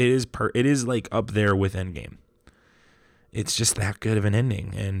perfect. It is up there with Endgame. It's just that good of an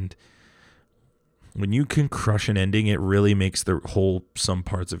ending, and when you can crush an ending, it really makes some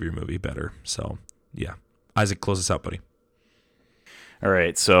parts of your movie better. So, yeah. Isaac, close us out, buddy. All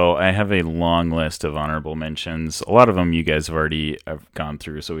right, so I have a long list of honorable mentions. A lot of them you guys have already gone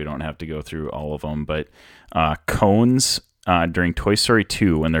through, so we don't have to go through all of them. But cones during Toy Story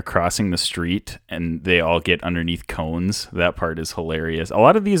 2, when they're crossing the street and they all get underneath cones, that part is hilarious. A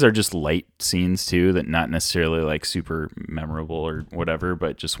lot of these are just light scenes too, that not necessarily like super memorable or whatever,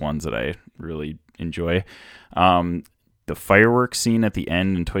 but just ones that I really enjoy. The fireworks scene at the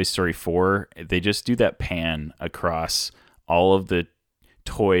end in Toy Story 4, they just do that pan across all of the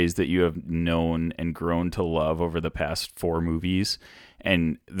toys that you have known and grown to love over the past 4 movies,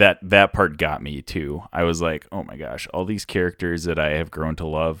 and that part got me too. I was like, oh my gosh, all these characters that I have grown to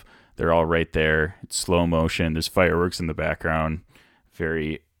love, they're all right there. It's slow motion, there's fireworks in the background.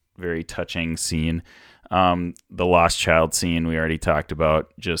 Very, very touching scene. The lost child scene we already talked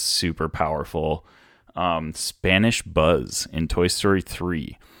about, just super powerful. Spanish Buzz in Toy Story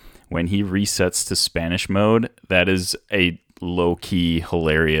 3, when he resets to Spanish mode, that is a low-key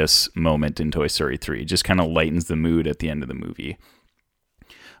hilarious moment in Toy Story 3. It just kind of lightens the mood at the end of the movie.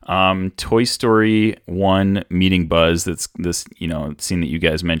 Toy Story 1 meeting Buzz, that's this, scene that you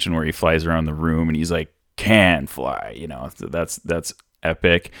guys mentioned where he flies around the room and he's like, can fly, so that's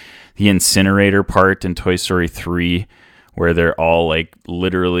epic. The incinerator part in Toy Story 3, where they're all like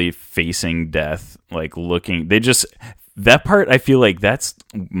literally facing death, like looking, that part, I feel like that's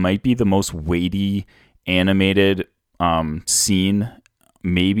might be the most weighty animated scene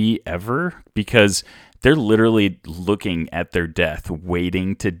maybe ever, because they're literally looking at their death,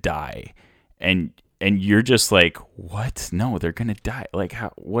 waiting to die, and you're just like, what? No, they're gonna die. Like,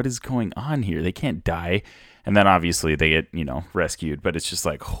 what is going on here? They can't die. And then obviously they get rescued, but it's just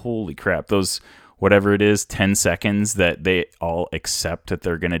like, holy crap, those whatever it is 10 seconds that they all accept that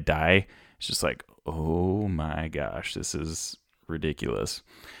they're gonna die, it's just like, oh my gosh, this is ridiculous.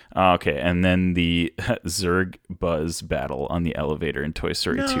 Okay, and then the Zurg Buzz battle on the elevator in Toy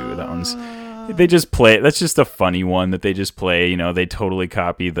Story 2. That one's, they just play. That's just a funny one that they just play. They totally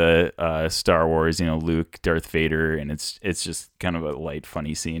copy the Star Wars, Luke, Darth Vader, and it's just kind of a light,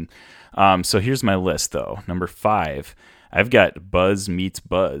 funny scene. So here's my list, though. Number 5, I've got Buzz meets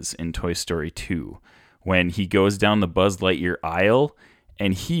Buzz in Toy Story 2, when he goes down the Buzz Lightyear aisle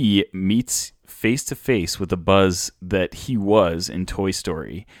and he meets face to face with the Buzz that he was in Toy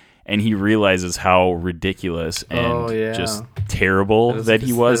Story, and he realizes how ridiculous and just terrible that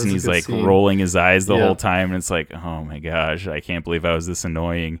he was, and he's like scene. Rolling his eyes the whole time, and it's like, oh my gosh, I can't believe I was this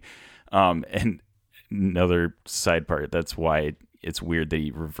annoying. And another side part, that's why it's weird that he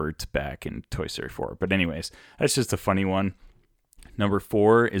reverts back in Toy Story 4. But anyways, that's just a funny one. Number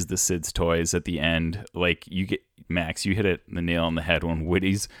 4 is the Sid's toys at the end. Like, you get, Max, you hit the nail on the head when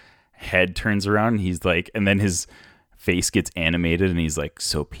Woody's head turns around and he's like, and then his face gets animated and he's like,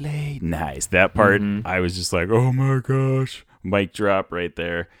 so play nice. That part, I was just like, oh my gosh, mic drop right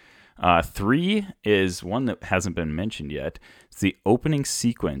there. 3 is one that hasn't been mentioned yet. It's the opening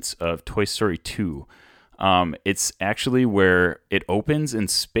sequence of Toy Story 2. It's actually where it opens in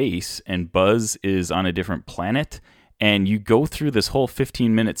space and Buzz is on a different planet, and you go through this whole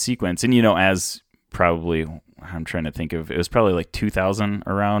 15-minute sequence. And as probably, I'm trying to think of, it was probably like 2000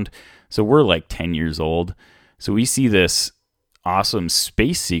 around, so we're like 10 years old. So we see this awesome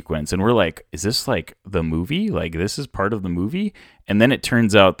space sequence and we're like, is this like the movie? Like, this is part of the movie? And then it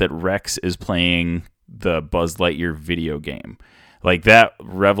turns out that Rex is playing the Buzz Lightyear video game. Like, that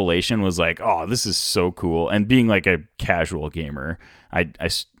revelation was like, oh, this is so cool. And being like a casual gamer, I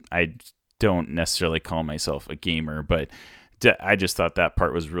don't necessarily call myself a gamer, but I just thought that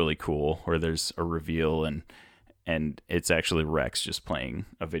part was really cool, where there's a reveal and it's actually Rex just playing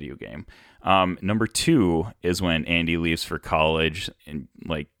a video game. Number 2 is when Andy leaves for college, and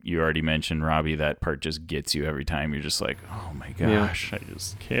like you already mentioned, Robbie, that part just gets you every time. You're just like, oh my gosh, I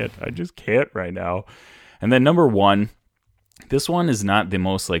just can't right now. And then number 1, this one is not the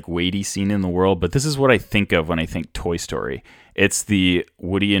most like weighty scene in the world, but this is what I think of when I think Toy Story. It's the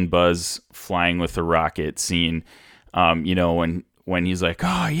Woody and Buzz flying with the rocket scene. When he's like,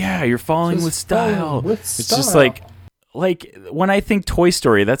 oh yeah, you're falling with style. It's just like when I think Toy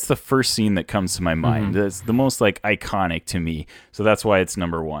Story, that's the first scene that comes to my mind. That's the most like iconic to me. So that's why it's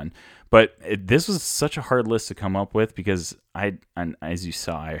number 1. But this was such a hard list to come up with, because as you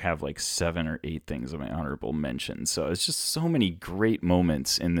saw, I have like 7 or 8 things on my honorable mentions. So it's just so many great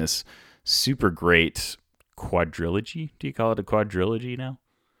moments in this super great quadrilogy. Do you call it a quadrilogy now?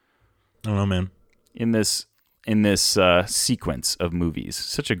 I don't know, man. In this sequence of movies,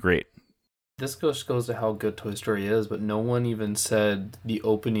 such a great. This goes to how good Toy Story is, but no one even said the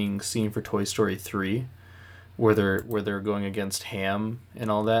opening scene for Toy Story 3, where they're going against Ham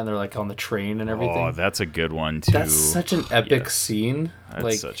and all that, and they're like on the train and everything. Oh, that's a good one too. That's such an epic scene. That's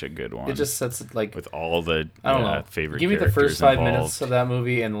like, such a good one. It just sets like with all the I don't know. favorite. Give me the first 5 involved. minutes of that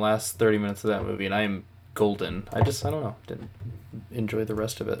movie and the last 30 minutes of that movie, and I am golden. I don't know. Didn't enjoy the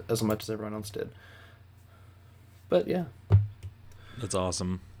rest of it as much as everyone else did. But yeah, that's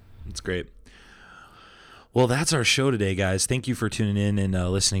awesome. That's great. Well, that's our show today, guys. Thank you for tuning in and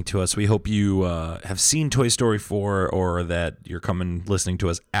listening to us. We hope you have seen Toy Story 4 or that you're coming listening to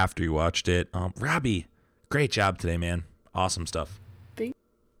us after you watched it. Robbie, great job today, man. Awesome stuff.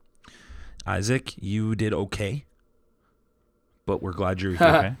 Isaac, you did okay, but we're glad you're here.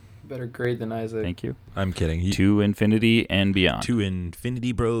 Okay. Better grade than Isaac. Thank you. I'm kidding. To Infinity and Beyond. To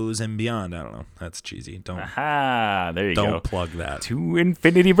Infinity Bros and Beyond. I don't know. That's cheesy. Aha, there you go. Don't plug that. To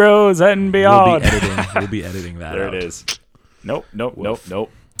Infinity Bros and Beyond. We'll be editing that there out. it is. Nope. To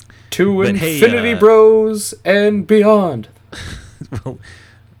But Infinity hey, Bros and Beyond. Well,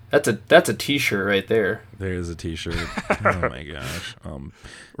 That's a t-shirt right there. there's a t-shirt. Oh my gosh.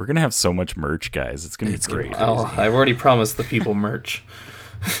 We're gonna have so much merch, guys. It's gonna be great. Oh, I've already promised the people merch.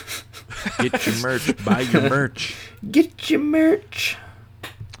 Get your merch. Buy your merch. Get your merch.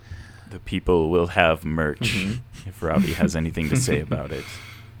 The people will have merch if Robbie has anything to say about it.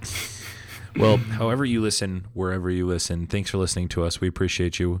 Well, however you listen, wherever you listen, thanks for listening to us. We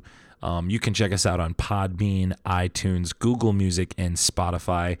appreciate you. You can check us out on Podbean, iTunes, Google Music, and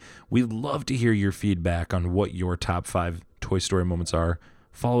Spotify. We'd love to hear your feedback on what your top 5 Toy Story moments are.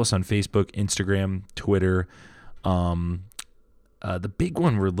 Follow us on Facebook, Instagram, Twitter. The big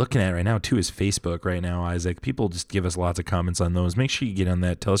one we're looking at right now, too, is Facebook right now, Isaac. People just give us lots of comments on those. Make sure you get on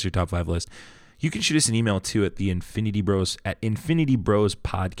that. Tell us your top 5 list. You can shoot us an email, too, at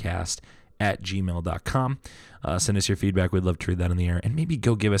infinitybrospodcast@gmail.com. Send us your feedback. We'd love to read that on the air. And maybe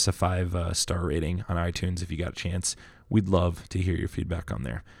go give us a 5-star rating on iTunes if you got a chance. We'd love to hear your feedback on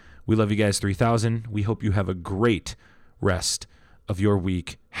there. We love you guys 3000. We hope you have a great rest of your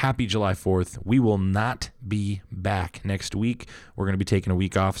week. Happy July 4th. We will not be back next week. We're going to be taking a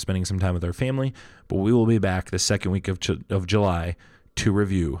week off, spending some time with our family, but we will be back the second week of July to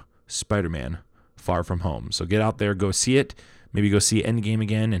review Spider-Man Far From Home. So get out there, go see it. Maybe go see Endgame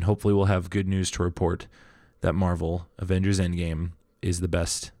again, and hopefully we'll have good news to report that Marvel Avengers Endgame is the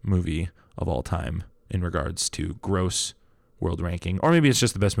best movie of all time in regards to gross world ranking. Or maybe it's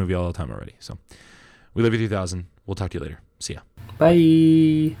just the best movie of all time already. So we love you 3000. We'll talk to you later. See ya.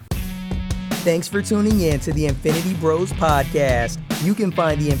 Bye. Thanks for tuning in to the Infinity Bros podcast. You can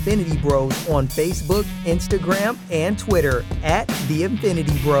find the Infinity Bros on Facebook, Instagram, and Twitter at The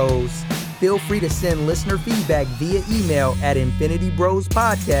Infinity Bros. Feel free to send listener feedback via email at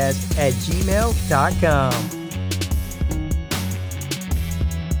infinitybrospodcast@gmail.com.